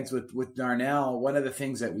overall, Wags, with Darnell, one of the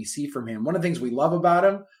things that we see from him, one of the things we love about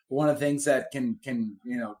him, but one of the things that can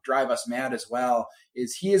drive us mad as well,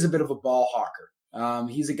 is he is a bit of a ball hawker.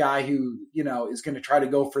 He's a guy who, is going to try to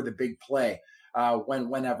go for the big play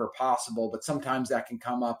whenever possible, but sometimes that can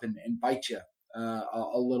come up and bite you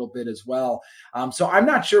a little bit as well. So I'm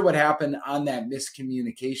not sure what happened on that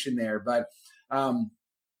miscommunication there, but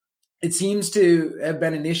it seems to have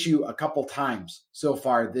been an issue a couple times so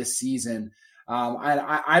far this season.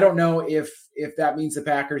 I don't know if that means the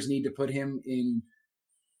Packers need to put him in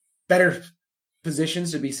better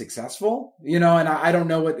positions to be successful, and I don't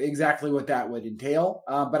know exactly what that would entail,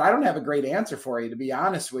 but I don't have a great answer for you, to be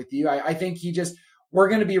honest with you. I think we're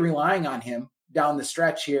going to be relying on him down the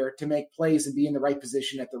stretch here to make plays and be in the right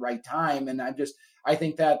position at the right time. And I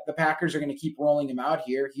think that the Packers are going to keep rolling him out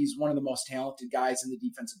here. He's one of the most talented guys in the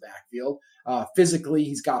defensive backfield. Physically,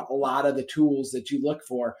 he's got a lot of the tools that you look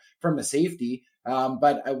for from a safety.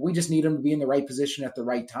 But we just need him to be in the right position at the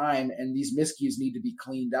right time. And these miscues need to be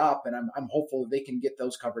cleaned up. And I'm hopeful that they can get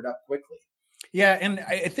those covered up quickly. Yeah. And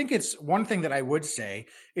I think it's one thing that I would say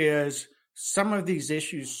is some of these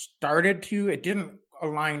issues it didn't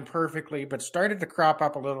align perfectly, but started to crop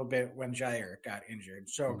up a little bit when Jaire got injured.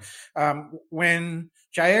 So when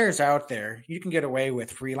Jaire is out there, you can get away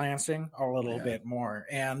with freelancing a little bit more.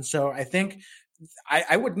 And so I think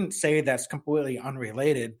I wouldn't say that's completely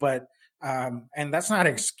unrelated, but and that's not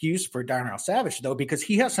an excuse for Darnell Savage, though, because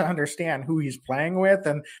he has to understand who he's playing with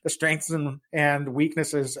and the strengths and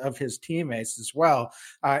weaknesses of his teammates as well.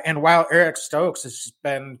 And while Eric Stokes has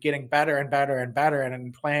been getting better and better and better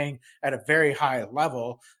and playing at a very high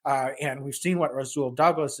level, and we've seen what Rasul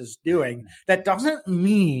Douglas is doing, that doesn't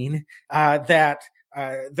mean that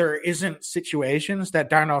there isn't situations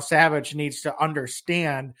that Darnell Savage needs to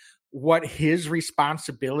understand what his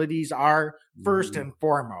responsibilities are first and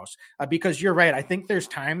foremost, because you're right. I think there's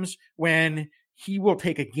times when he will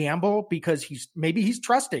take a gamble because he's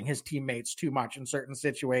trusting his teammates too much in certain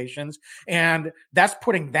situations, and that's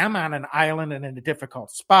putting them on an island and in a difficult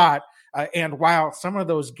spot. And while some of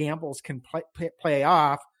those gambles can pay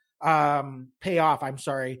off,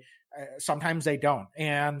 sometimes they don't.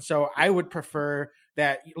 And so I would prefer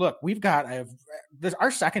that, look, we've got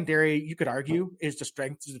our secondary, you could argue, is the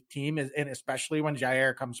strength of the team, and especially when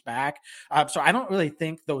Jaire comes back. So I don't really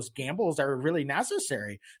think those gambles are really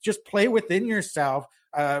necessary. Just play within yourself.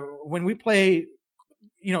 When we play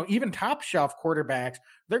even top shelf quarterbacks,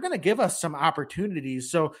 they're going to give us some opportunities.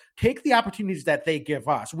 So take the opportunities that they give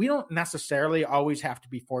us. We don't necessarily always have to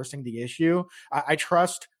be forcing the issue. I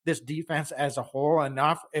trust this defense as a whole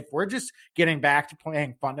enough. If we're just getting back to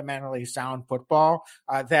playing fundamentally sound football,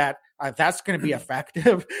 that's going to be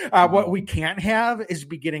effective. What we can't have is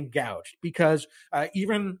be getting gouged, because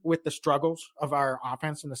even with the struggles of our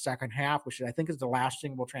offense in the second half, which I think is the last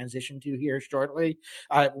thing we'll transition to here shortly,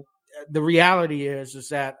 the reality is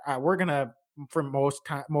that we're going to, for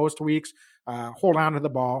most weeks, hold on to the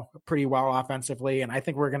ball pretty well offensively. And I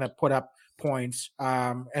think we're going to put up points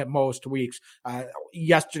at most weeks,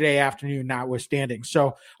 yesterday afternoon notwithstanding.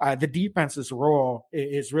 So the defense's role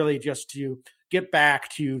is really just to get back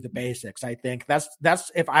to the basics. I think that's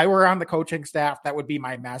if I were on the coaching staff, that would be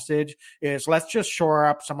my message, is let's just shore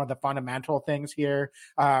up some of the fundamental things here.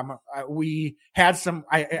 We had some,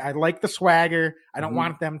 I like the swagger. I don't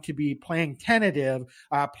want them to be playing tentative,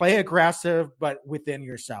 play aggressive, but within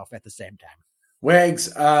yourself at the same time.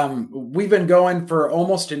 Wags, we've been going for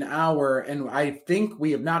almost an hour, and I think we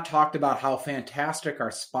have not talked about how fantastic our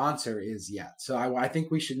sponsor is yet. So I think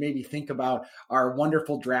we should maybe think about our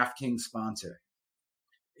wonderful DraftKings sponsor.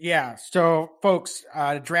 Yeah. So, folks,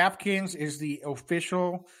 DraftKings is the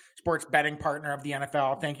official sports betting partner of the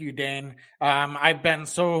NFL. Thank you, Dane. I've been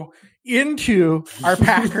so into our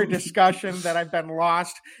Packer discussion that I've been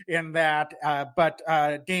lost in that. But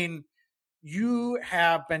Dane, you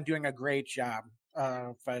have been doing a great job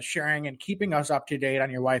of sharing and keeping us up to date on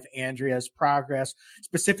your wife Andrea's progress,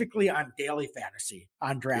 specifically on daily fantasy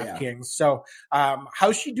on DraftKings. Yeah. So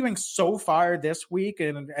how's she doing so far this week?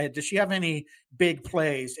 And does she have any big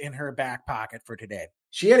plays in her back pocket for today?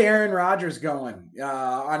 She had Aaron Rodgers going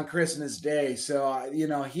on Christmas Day. So,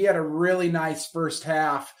 he had a really nice first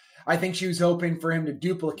half. I think she was hoping for him to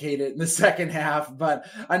duplicate it in the second half, but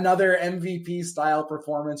another MVP style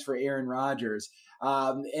performance for Aaron Rodgers.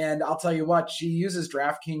 And I'll tell you what, she uses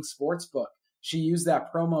DraftKings Sportsbook. She used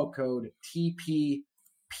that promo code TPPN.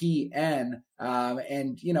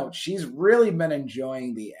 And she's really been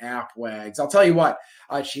enjoying the app, Wags. I'll tell you what,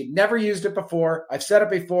 she'd never used it before. I've said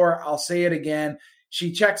it before. I'll say it again.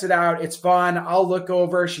 She checks it out. It's fun. I'll look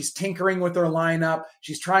over. She's tinkering with her lineup.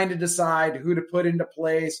 She's trying to decide who to put into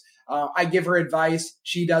place. I give her advice.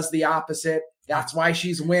 She does the opposite. That's why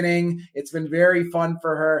she's winning. It's been very fun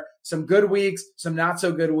for her. Some good weeks, some not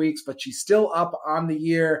so good weeks, but she's still up on the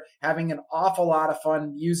year, having an awful lot of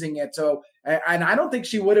fun using it. So, and I don't think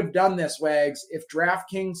she would have done this, Wags, if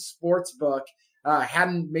DraftKings Sportsbook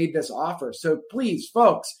hadn't made this offer. So please,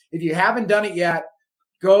 folks, if you haven't done it yet,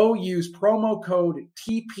 go use promo code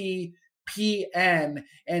TPPN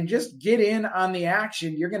and just get in on the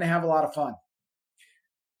action. You're going to have a lot of fun.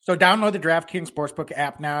 So download the DraftKings Sportsbook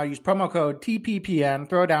app now. Use promo code TPPN.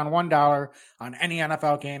 Throw down $1 on any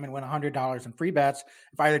NFL game and win $100 in free bets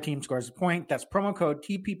if either team scores a point. That's promo code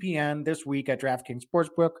TPPN this week at DraftKings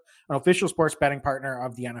Sportsbook, an official sports betting partner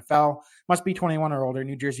of the NFL. Must be 21 or older.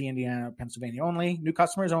 New Jersey, Indiana, Pennsylvania only. New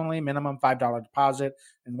customers only. Minimum $5 deposit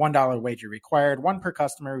and $1 wager required. One per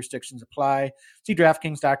customer. Restrictions apply. See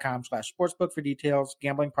DraftKings.com/sportsbook for details.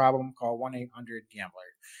 Gambling problem? Call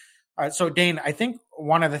 1-800-GAMBLER. So, Dane, I think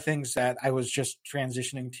one of the things that I was just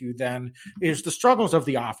transitioning to then is the struggles of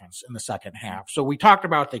the offense in the second half. So we talked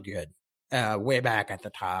about the good way back at the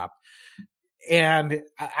top. And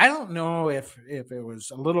I don't know if it was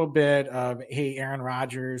a little bit of, hey, Aaron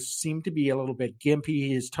Rodgers seemed to be a little bit gimpy.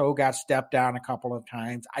 His toe got stepped down a couple of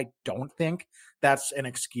times. I don't think that's an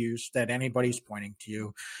excuse that anybody's pointing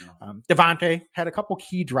to. Devontae had a couple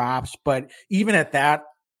key drops, but even at that,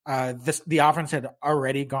 the offense had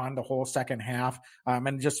already gone the whole second half,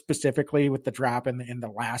 and just specifically with the drop in the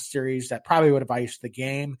last series that probably would have iced the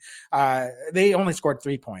game. They only scored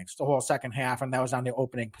 3 points the whole second half, and that was on the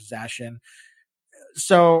opening possession.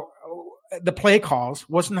 So the play calls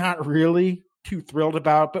was not really too thrilled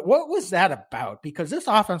about, but what was that about? Because this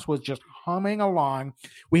offense was just humming along.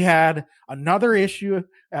 We had another issue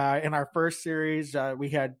in our first series.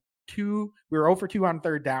 We were 0 for 2 on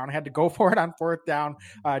third down, had to go for it on fourth down,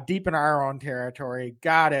 deep in our own territory,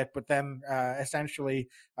 got it, but then essentially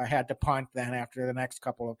had to punt then after the next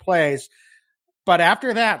couple of plays. But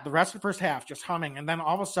after that, the rest of the first half just humming. And then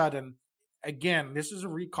all of a sudden, again, this is a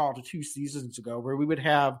recall to 2 seasons ago where we would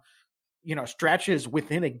have, stretches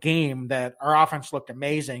within a game that our offense looked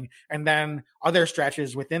amazing, and then other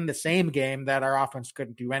stretches within the same game that our offense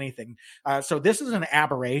couldn't do anything. So this is an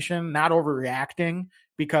aberration, not overreacting,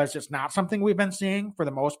 because it's not something we've been seeing for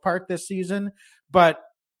the most part this season. But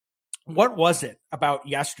what was it about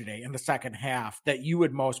yesterday in the second half that you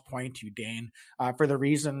would most point to, Dane, for the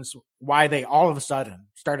reasons why they all of a sudden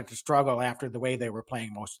started to struggle after the way they were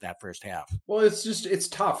playing most of that first half? Well, it's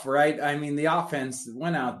tough, right? I mean, the offense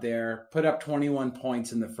went out there, put up 21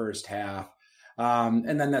 points in the first half.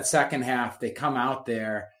 And then that second half, they come out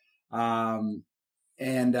there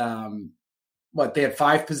they had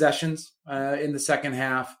 5 possessions in the second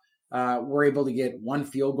half. We're able to get 1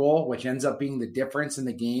 field goal, which ends up being the difference in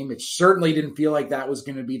the game. It certainly didn't feel like that was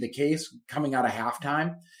going to be the case coming out of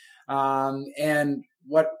halftime. And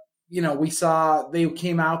what, we saw, they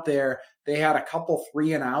came out there, they had a couple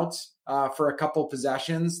 3-and-outs for a couple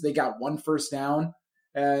possessions. They got 1 first down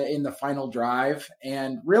in the final drive.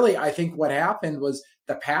 And really, I think what happened was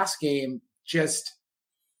the pass game just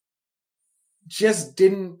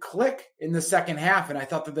didn't click in the second half. And I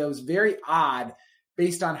thought that was very odd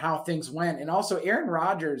based on how things went. And also Aaron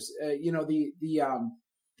Rodgers, the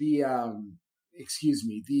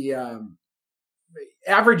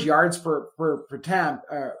average yards per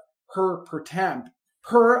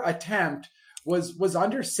attempt was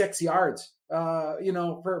under 6 yards,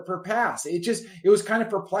 per pass. It was kind of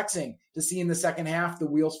perplexing to see in the second half the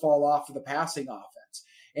wheels fall off of the passing offense.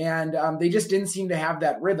 And they just didn't seem to have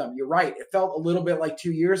that rhythm. You're right. It felt a little bit like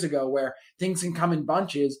 2 years ago where things can come in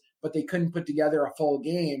bunches, but they couldn't put together a full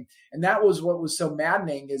game. And that was what was so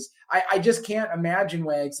maddening is I just can't imagine,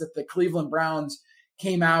 Wags, that the Cleveland Browns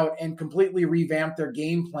came out and completely revamped their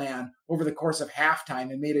game plan over the course of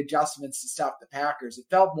halftime and made adjustments to stop the Packers. It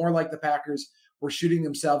felt more like the Packers were shooting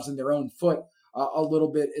themselves in their own foot a little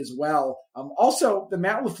bit as well. Also, the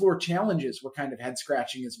Matt LaFleur challenges were kind of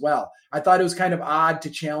head-scratching as well. I thought it was kind of odd to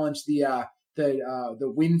challenge the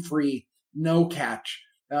Winfrey no catch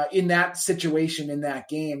in that situation in that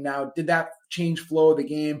game. Now, did that change flow of the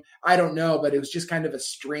game? I don't know, but it was just kind of a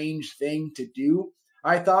strange thing to do,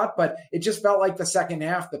 I thought. But it just felt like the second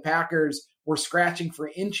half, the Packers were scratching for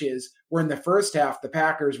inches, where in the first half, the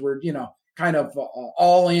Packers were, kind of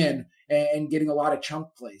all in and getting a lot of chunk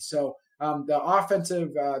plays. So the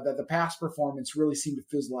offensive, the pass performance really seemed to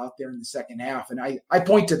fizzle out there in the second half. And I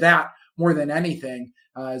point to that more than anything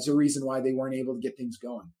as a reason why they weren't able to get things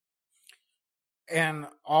going. And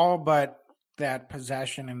all but that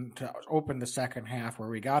possession and to open the second half where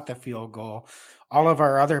we got the field goal, all of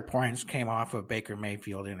our other points came off of Baker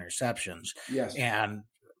Mayfield interceptions. Yes. And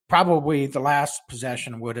probably the last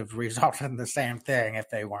possession would have resulted in the same thing if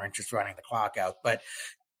they weren't just running the clock out. But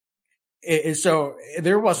so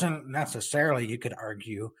there wasn't necessarily, you could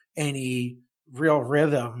argue, any real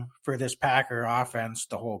rhythm for this Packer offense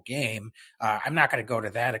the whole game. I'm not going to go to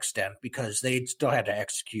that extent because they still had to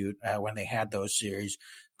execute when they had those series,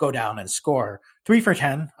 go down and score. 3 for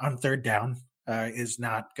 10 on third down is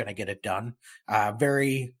not going to get it done.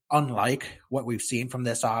 Very unlike what we've seen from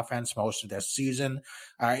this offense most of this season.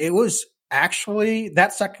 It was actually,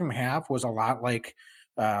 that second half was a lot like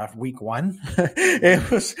week 1.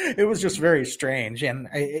 It was just very strange. And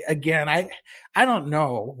I don't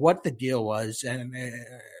know what the deal was. And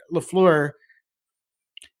LaFleur,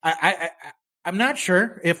 I'm not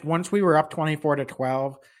sure if once we were up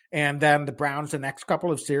 24-12 and then the Browns the next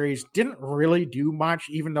couple of series didn't really do much,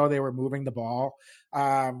 even though they were moving the ball.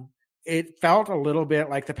 It felt a little bit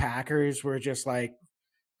like the Packers were just like,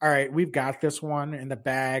 all right, we've got this one in the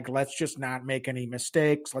bag. Let's just not make any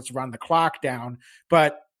mistakes. Let's run the clock down.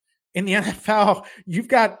 But in the NFL, you've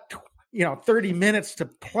got 30 minutes to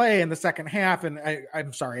play in the second half. And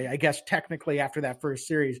I'm sorry, I guess technically after that first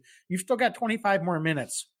series, you've still got 25 more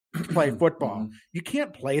minutes to play football. You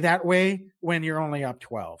can't play that way when you're only up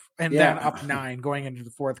 12 and then up 9 going into the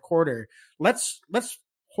fourth quarter. Let's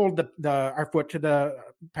hold our foot to the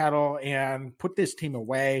pedal and put this team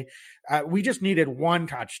away. We just needed 1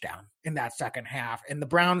 touchdown in that second half, and the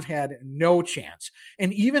Browns had no chance.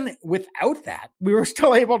 And even without that, we were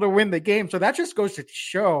still able to win the game. So that just goes to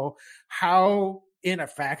show how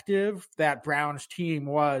ineffective that Browns team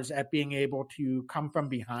was at being able to come from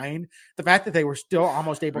behind. The fact that they were still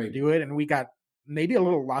almost able to do it, and we got maybe a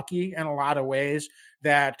little lucky in a lot of ways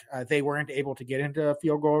that they weren't able to get into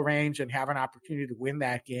field goal range and have an opportunity to win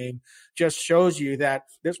that game, just shows you that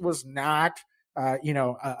this was not,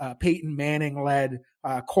 a Peyton Manning-led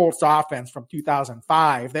Colts offense from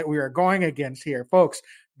 2005 that we are going against here. Folks,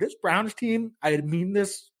 this Browns team, I mean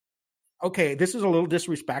this, okay, this is a little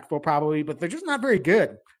disrespectful probably, but they're just not very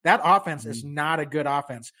good. That offense is not a good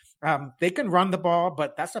offense. They can run the ball,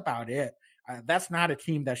 but that's about it. That's not a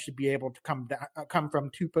team that should be able to come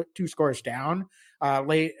from two scores down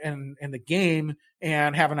late in the game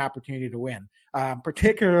and have an opportunity to win,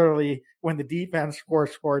 particularly when the defense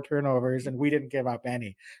forced 4 turnovers and we didn't give up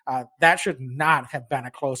any. That should not have been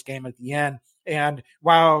a close game at the end. And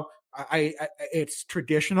while it's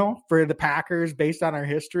traditional for the Packers, based on our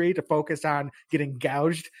history, to focus on getting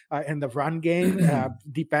gouged in the run game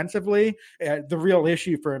defensively, the real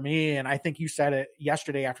issue for me, and I think you said it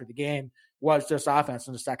yesterday after the game, was just offense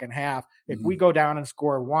in the second half. If we go down and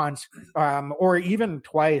score once or even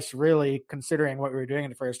twice, really, considering what we were doing in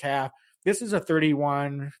the first half, this is a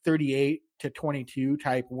 38-22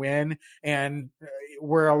 type win. And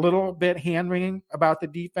we're a little bit hand-wringing about the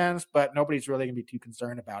defense, but nobody's really going to be too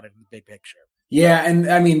concerned about it in the big picture. Yeah, and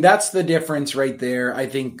I mean, that's the difference right there. I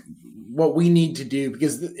think what we need to do,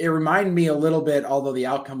 because it reminded me a little bit, although the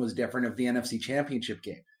outcome was different, of the NFC Championship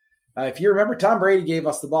game. If you remember, Tom Brady gave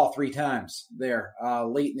us the ball 3 times there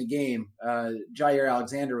late in the game. Jair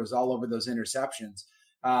Alexander was all over those interceptions.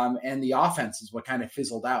 And the offense is what kind of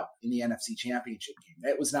fizzled out in the NFC Championship game.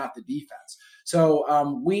 It was not the defense.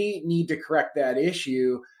 So we need to correct that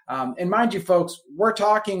issue. And mind you, folks, we're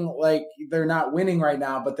talking like they're not winning right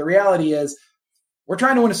now, but the reality is we're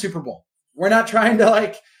trying to win a Super Bowl. We're not trying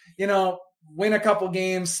to win a couple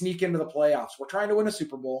games, sneak into the playoffs. We're trying to win a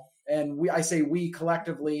Super Bowl. And I say we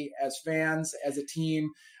collectively as fans, as a team.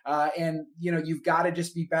 And you've got to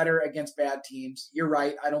just be better against bad teams. You're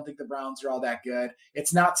right. I don't think the Browns are all that good.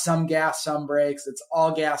 It's not some gas, some breaks. It's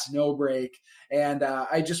all gas, no break. And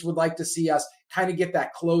I just would like to see us kind of get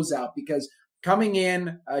that closeout, because coming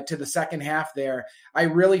in to the second half there, I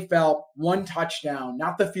really felt one touchdown,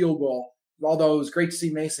 not the field goal, although it was great to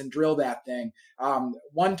see Mason drill that thing.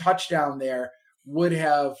 One touchdown there would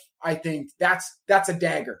have, I think that's a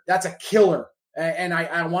dagger. That's a killer. And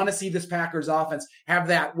I want to see this Packers offense have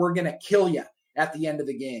that we're going to kill you at the end of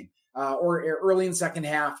the game or early in the second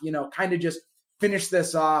half, kind of just finish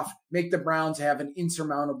this off, make the Browns have an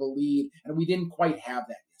insurmountable lead. And we didn't quite have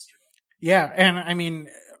that yesterday. Yeah. And I mean,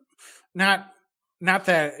 not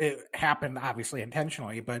that it happened obviously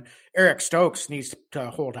intentionally, but Eric Stokes needs to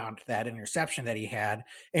hold on to that interception that he had.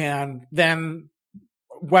 And then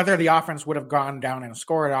whether the offense would have gone down and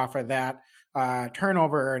scored off of that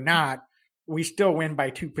turnover or not, we still win by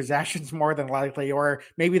 2 possessions more than likely, or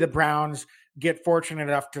maybe the Browns get fortunate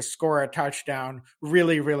enough to score a touchdown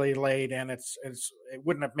really, really late, and it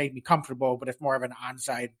wouldn't have made me comfortable, but it's more of an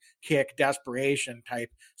onside kick, desperation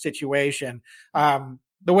type situation.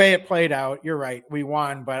 The way it played out, you're right, we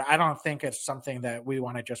won, but I don't think it's something that we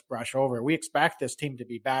want to just brush over. We expect this team to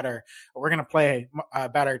be better. We're going to play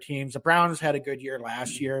better teams. The Browns had a good year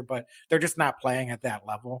last year, but they're just not playing at that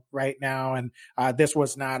level right now. And this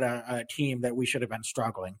was not a team that we should have been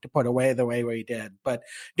struggling to put away the way we did. But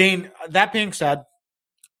Dane, that being said,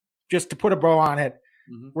 just to put a bow on it,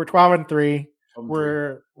 we're 12-3.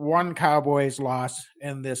 We're 1 Cowboys loss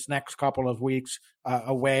in this next couple of weeks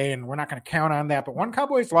away, and we're not going to count on that, but 1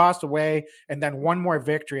 Cowboys loss away, and then 1 more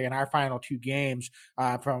victory in our final 2 games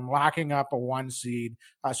from locking up a 1 seed.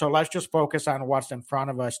 So let's just focus on what's in front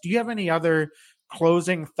of us. Do you have any other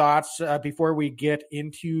closing thoughts before we get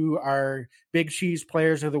into our Big Cheese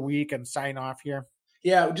Players of the Week and sign off here?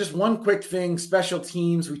 Yeah, just one quick thing. Special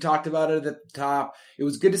teams, we talked about it at the top. It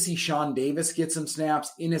was good to see Sean Davis get some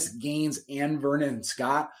snaps. Innis Gaines and Vernon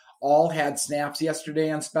Scott all had snaps yesterday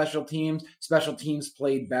on special teams. Special teams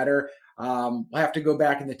played better. We'll have to go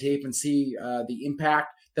back in the tape and see the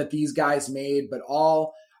impact that these guys made, but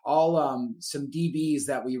all some DBs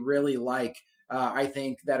that we really like. I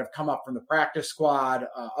think that have come up from the practice squad,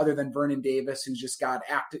 other than Vernon Davis, who's just got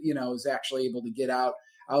active, is actually able to get out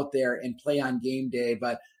there and play on game day.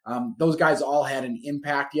 But those guys all had an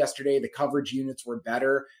impact yesterday. The coverage units were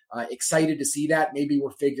better. Excited to see that. Maybe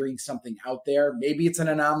we're figuring something out there. Maybe it's an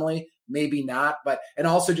anomaly, maybe not. And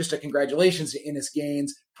also just a congratulations to Innis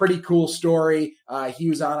Gaines. Pretty cool story. He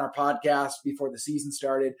was on our podcast before the season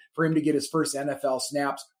started. For him to get his first NFL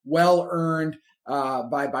snaps, well earned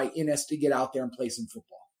by Innis to get out there and play some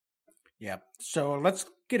football. Yeah. So let's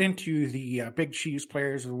get into the Big Cheese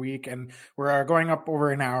Players of the Week, and we're going up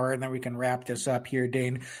over an hour, and then we can wrap this up here,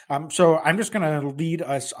 Dane. So I'm just going to lead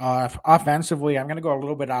us off offensively. I'm going to go a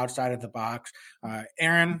little bit outside of the box.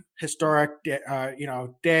 Aaron, historic,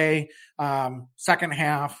 day. Second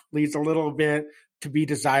half leaves a little bit to be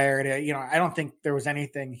desired. I don't think there was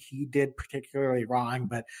anything he did particularly wrong,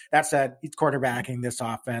 but that said, he's quarterbacking this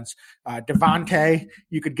offense. Devontae,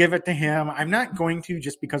 you could give it to him. I'm not going to,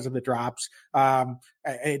 just because of the drops.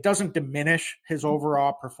 It doesn't diminish his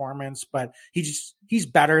overall performance, but he's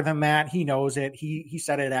better than that. He knows it. He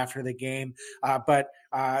said it after the game. But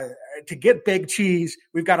to get big cheese,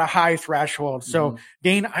 we've got a high threshold. So,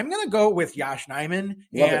 Dane, I'm going to go with Yosh Nijman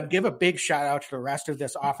and give a big shout out to the rest of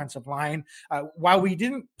this offensive line. While we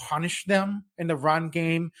didn't punish them in the run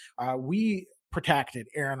game, we protected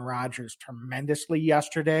Aaron Rodgers tremendously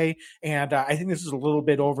yesterday. And I think this is a little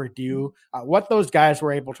bit overdue. What those guys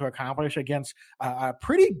were able to accomplish against a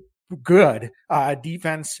pretty good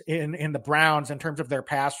defense in the Browns in terms of their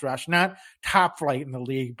pass rush, not top flight in the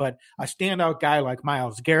league, but a standout guy like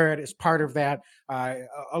Myles Garrett is part of that,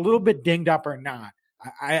 a little bit dinged up or not.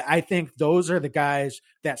 I think those are the guys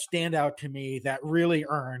that stand out to me that really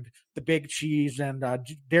earned the big cheese and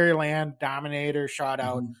Dairyland Dominator shout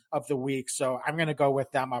out of the week. So I'm going to go with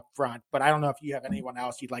them up front, but I don't know if you have anyone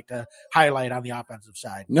else you'd like to highlight on the offensive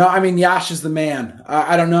side. No, I mean, Yosh is the man.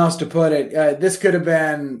 I don't know how else to put it. This could have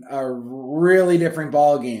been a really different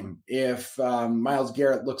ball game if Myles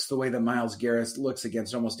Garrett looks the way that Myles Garrett looks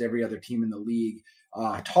against almost every other team in the league.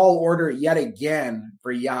 Tall order yet again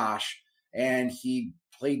for Yosh. And he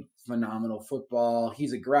played phenomenal football.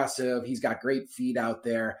 He's aggressive. He's got great feet out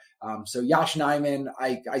there. So Yosh Nijman,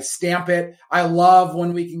 I stamp it. I love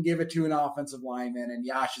when we can give it to an offensive lineman, and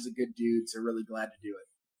Yosh is a good dude, so really glad to do it.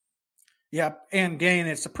 Yep. And Dane,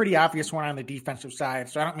 it's a pretty obvious one on the defensive side.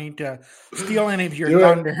 So I don't mean to steal any of your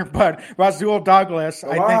thunder, but Rasul Douglas,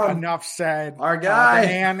 I think enough said. Our guy. The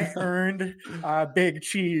man earned Big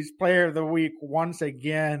Cheese Player of the Week once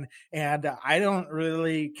again. And I don't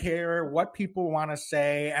really care what people want to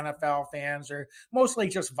say, NFL fans or mostly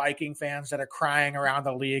just Viking fans that are crying around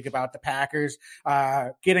the league about the Packers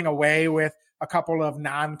getting away with a couple of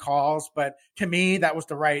non-calls, but to me, that was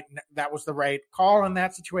the right call in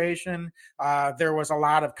that situation. There was a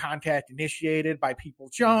lot of contact initiated by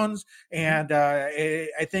Peoples-Jones, and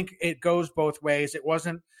I think it goes both ways. It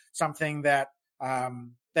wasn't something that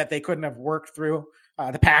they couldn't have worked through.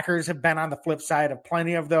 The Packers have been on the flip side of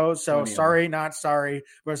plenty of those. So sorry, not sorry.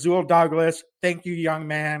 Rasul Douglas, thank you, young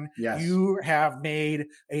man. Yes. You have made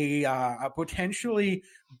a potentially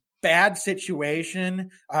bad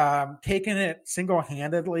situation, taken it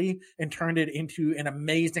single-handedly and turned it into an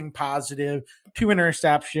amazing positive, 2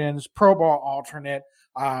 interceptions, Pro Bowl alternate.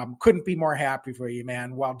 Couldn't be more happy for you,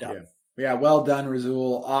 man. Well done. Yeah, well done,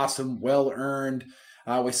 Rasul. Awesome. Well earned.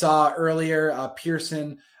 We saw earlier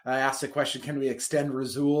Pearson asked the question, can we extend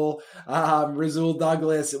Rasul? Rasul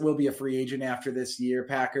Douglas will be a free agent after this year.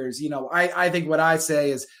 Packers, I think what I say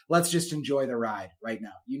is let's just enjoy the ride right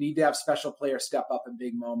now. You need to have special players step up in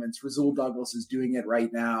big moments. Rasul Douglas is doing it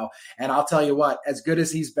right now. And I'll tell you what, as good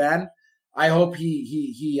as he's been, I hope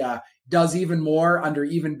he does even more under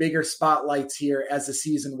even bigger spotlights here as the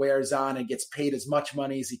season wears on and gets paid as much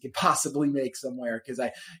money as he could possibly make somewhere, because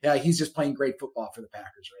he's just playing great football for the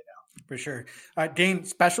Packers right now. For sure. Dane,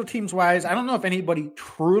 special teams wise, I don't know if anybody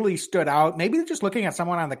truly stood out. Maybe just looking at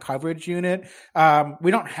someone on the coverage unit.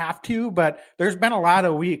 We don't have to, but there's been a lot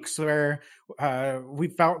of weeks where we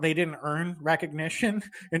felt they didn't earn recognition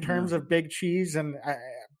in terms of Big Cheese and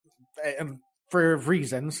for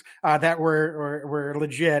reasons that were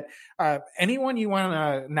legit. Anyone you want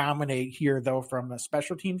to nominate here, though, from a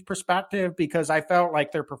special teams perspective, because I felt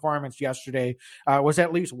like their performance yesterday was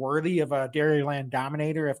at least worthy of a Dairyland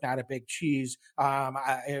Dominator, if not a Big Cheese.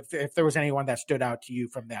 If there was anyone that stood out to you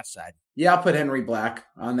from that side. Yeah, I'll put Henry Black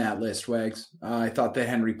on that list, Wags. I thought that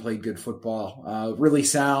Henry played good football, really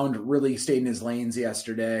sound, really stayed in his lanes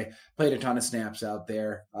yesterday, played a ton of snaps out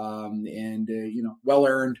there, and well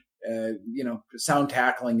earned. Sound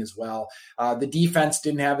tackling as well. The defense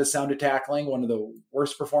didn't have as sound of tackling, one of the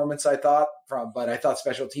worst performance I thought but I thought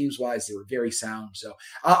special teams wise, they were very sound. So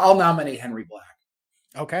I'll nominate Henry Black.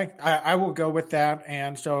 Okay. I will go with that.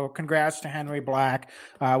 And so congrats to Henry Black,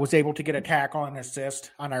 was able to get a tackle and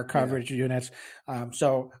assist on our coverage units.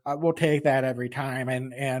 So we'll take that every time.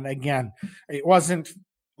 And again, it wasn't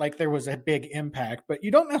like there was a big impact, but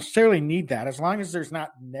you don't necessarily need that as long as there's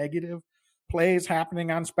not negative plays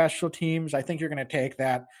happening on special teams. I think you're going to take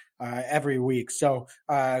that every week. So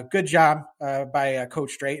good job by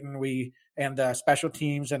Coach Drayton and special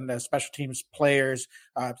teams and the special teams players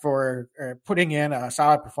for putting in a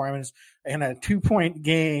solid performance in a 2-point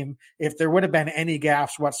game. If there would have been any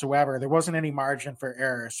gaffes whatsoever, there wasn't any margin for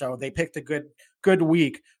error. So they picked a good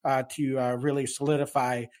week to really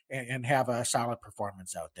solidify and have a solid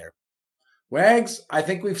performance out there. Wags, I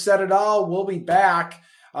think we've said it all. We'll be back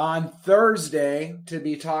on Thursday to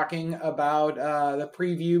be talking about the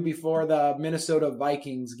preview before the Minnesota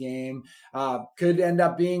Vikings game. Could end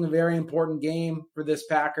up being a very important game for this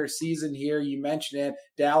Packers season here. You mentioned it,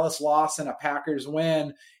 Dallas loss and a Packers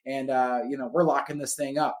win, and we're locking this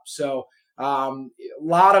thing up. So A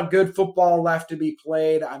lot of good football left to be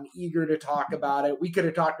played. I'm eager to talk about it. We could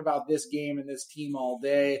have talked about this game and this team all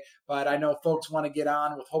day, but I know folks want to get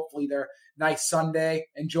on with hopefully their nice Sunday.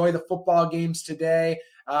 Enjoy the football games today,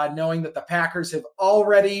 knowing that the Packers have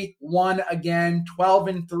already won again,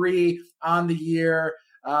 12-3 on the year.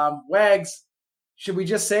 Wags, should we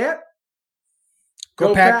just say it?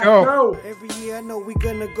 Go Pack, go. Every year I know we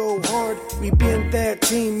gonna go hard. We been that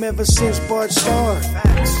team ever since Bart started.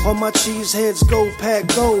 All my cheese heads go Pack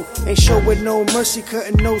go. Ain't showing no mercy,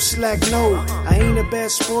 cutting no slack, no. I ain't a bad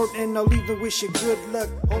sport and I'll even wish you good luck.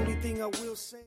 Only thing I will say.